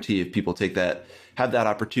I guarantee if people have that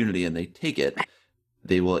opportunity and they take it,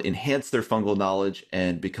 they will enhance their fungal knowledge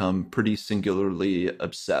and become pretty singularly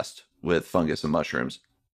obsessed with fungus and mushrooms.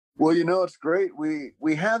 Well, it's great.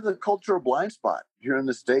 We have the cultural blind spot here in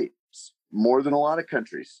the States more than a lot of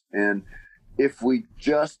countries. And if we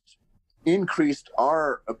just increased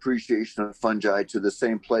our appreciation of fungi to the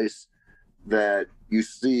same place that you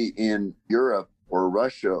see in Europe or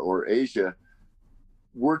Russia or Asia,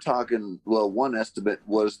 we're talking, one estimate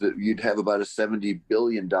was that you'd have about a $70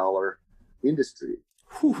 billion industry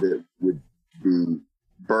that would be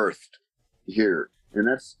birthed here. And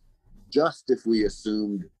that's just if we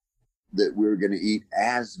assumed that we were going to eat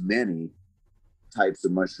as many types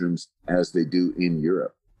of mushrooms as they do in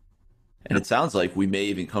Europe. And it sounds like we may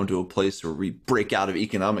even come to a place where we break out of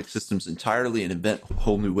economic systems entirely and invent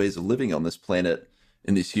whole new ways of living on this planet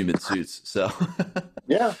in these human suits. So,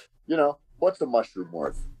 yeah, what's a mushroom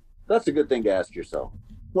worth? That's a good thing to ask yourself.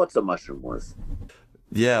 What's a mushroom worth?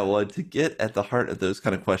 Yeah, well, to get at the heart of those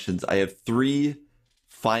kind of questions, I have 3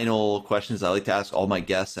 final questions I like to ask all my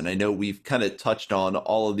guests. And I know we've kind of touched on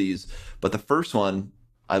all of these, but the first one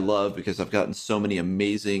I love because I've gotten so many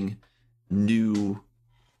amazing new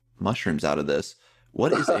mushrooms out of this.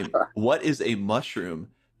 What is a mushroom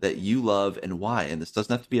that you love and why? And this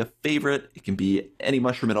doesn't have to be a favorite. It can be any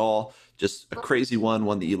mushroom at all, just a crazy one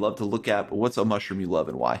that you love to look at. But what's a mushroom you love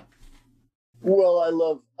and why? Well, I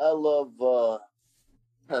love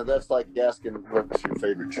that's like asking what's your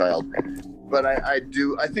favorite child. But I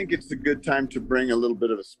think it's a good time to bring a little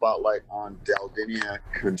bit of a spotlight on Daldinia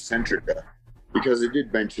concentrica, because I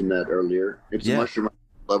did mention that earlier. It's a mushroom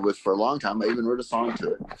I love with for a long time. I even wrote a song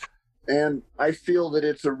to it. And I feel that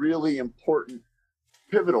it's a really important,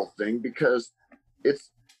 pivotal thing because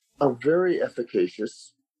it's a very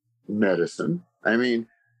efficacious medicine. I mean,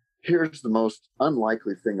 here's the most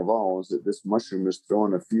unlikely thing of all is that this mushroom is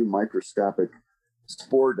throwing a few microscopic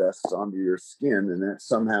spore dusts onto your skin and that's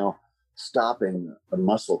somehow stopping a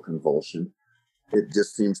muscle convulsion. It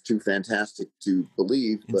just seems too fantastic to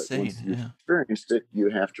believe. But once you've experienced it, you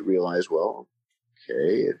have to realize, well,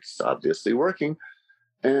 okay, it's obviously working.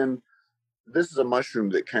 And this is a mushroom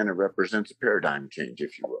that kind of represents a paradigm change,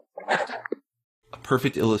 if you will. A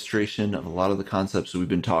perfect illustration of a lot of the concepts we've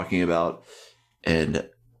been talking about. And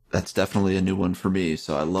that's definitely a new one for me.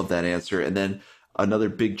 So I love that answer. And then another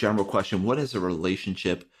big general question, what is a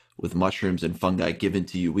relationship with mushrooms and fungi given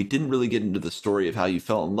to you? We didn't really get into the story of how you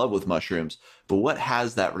fell in love with mushrooms, but what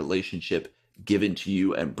has that relationship given to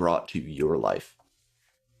you and brought to your life?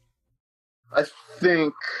 I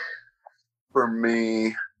think for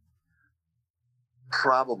me,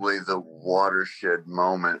 probably the watershed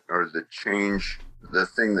moment or the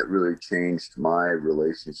thing that really changed my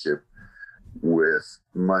relationship with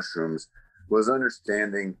mushrooms was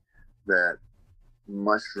understanding that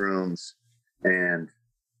mushrooms and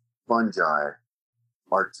fungi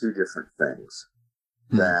are 2 different things.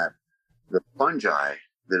 That the fungi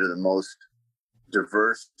that are the most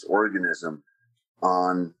diverse organism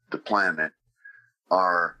on the planet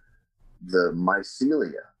are the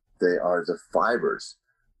mycelia. They are the fibers,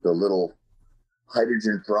 the little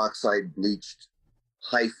hydrogen peroxide bleached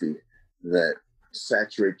hyphae that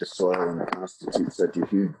saturate the soil and constitute such a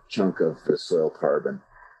huge chunk of the soil carbon.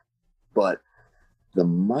 But the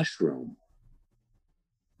mushrooms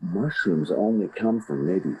only come from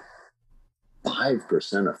maybe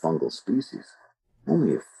 5% of fungal species.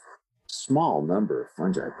 Only a small number of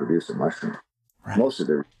fungi produce a mushroom. Right. Most of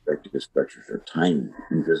their respective structures are tiny,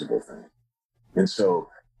 invisible things. And so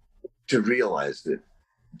to realize that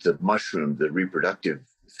the mushroom, the reproductive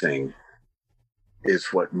thing, is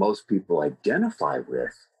what most people identify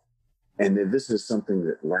with, and that this is something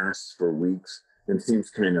that lasts for weeks and seems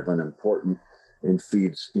kind of unimportant and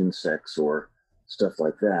feeds insects or stuff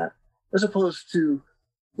like that, as opposed to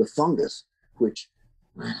the fungus, which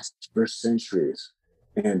lasts for centuries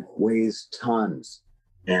and weighs tons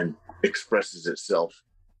and expresses itself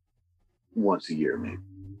once a year, maybe.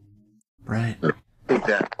 Right. I think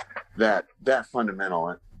that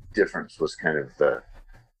fundamental difference was kind of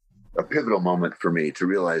a pivotal moment for me to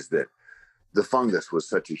realize that the fungus was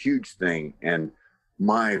such a huge thing, and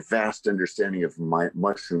my vast understanding of my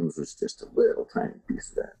mushrooms was just a little tiny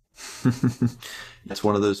piece of that. It's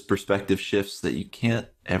one of those perspective shifts that you can't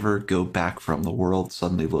ever go back from. The world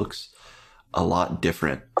suddenly looks a lot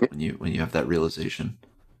different when you have that realization.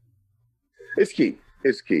 It's key.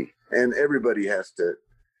 And everybody has to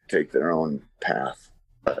take their own path.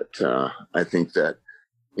 But I think that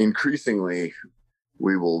increasingly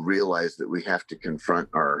we will realize that we have to confront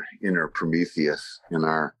our inner Prometheus and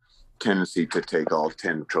our tendency to take all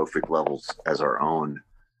 10 trophic levels as our own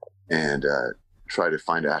and try to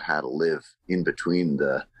find out how to live in between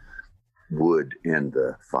the wood and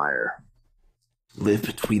the fire. Live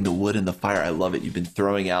between the wood and the fire. I love it. You've been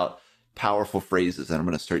throwing out powerful phrases that I'm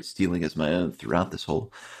going to start stealing as my own throughout this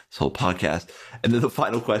whole podcast. And then the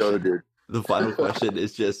final question,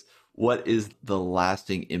 is just, what is the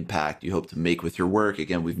lasting impact you hope to make with your work?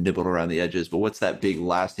 Again, we've nibbled around the edges, but what's that big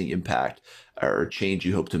lasting impact or change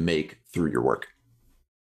you hope to make through your work?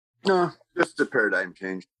 No, just a paradigm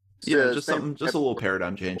change. Just a little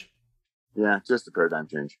paradigm change. Yeah, just a paradigm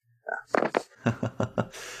change.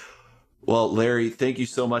 Well, Larry, thank you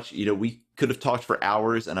so much. We could have talked for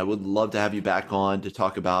hours, and I would love to have you back on to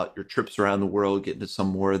talk about your trips around the world, get into some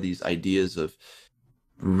more of these ideas of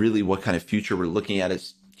really what kind of future we're looking at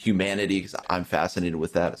as humanity, because I'm fascinated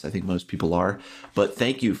with that, as I think most people are. But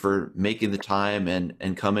thank you for making the time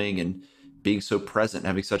and coming and being so present and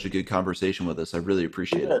having such a good conversation with us. I really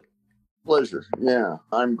appreciate it. Pleasure. Yeah,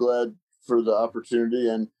 I'm glad for the opportunity.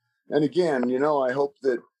 And again, I hope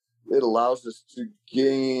that it allows us to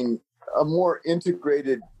gain a more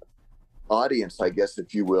integrated audience, I guess,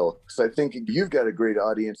 if you will. Because I think you've got a great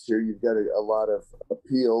audience here. You've got a lot of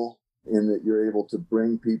appeal in that you're able to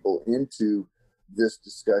bring people into this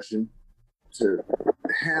discussion, to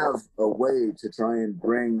have a way to try and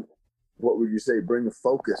bring a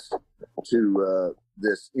focus to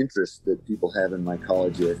this interest that people have in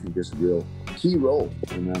mycology. I think is a real key role.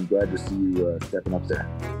 And I'm glad to see you stepping up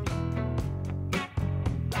there.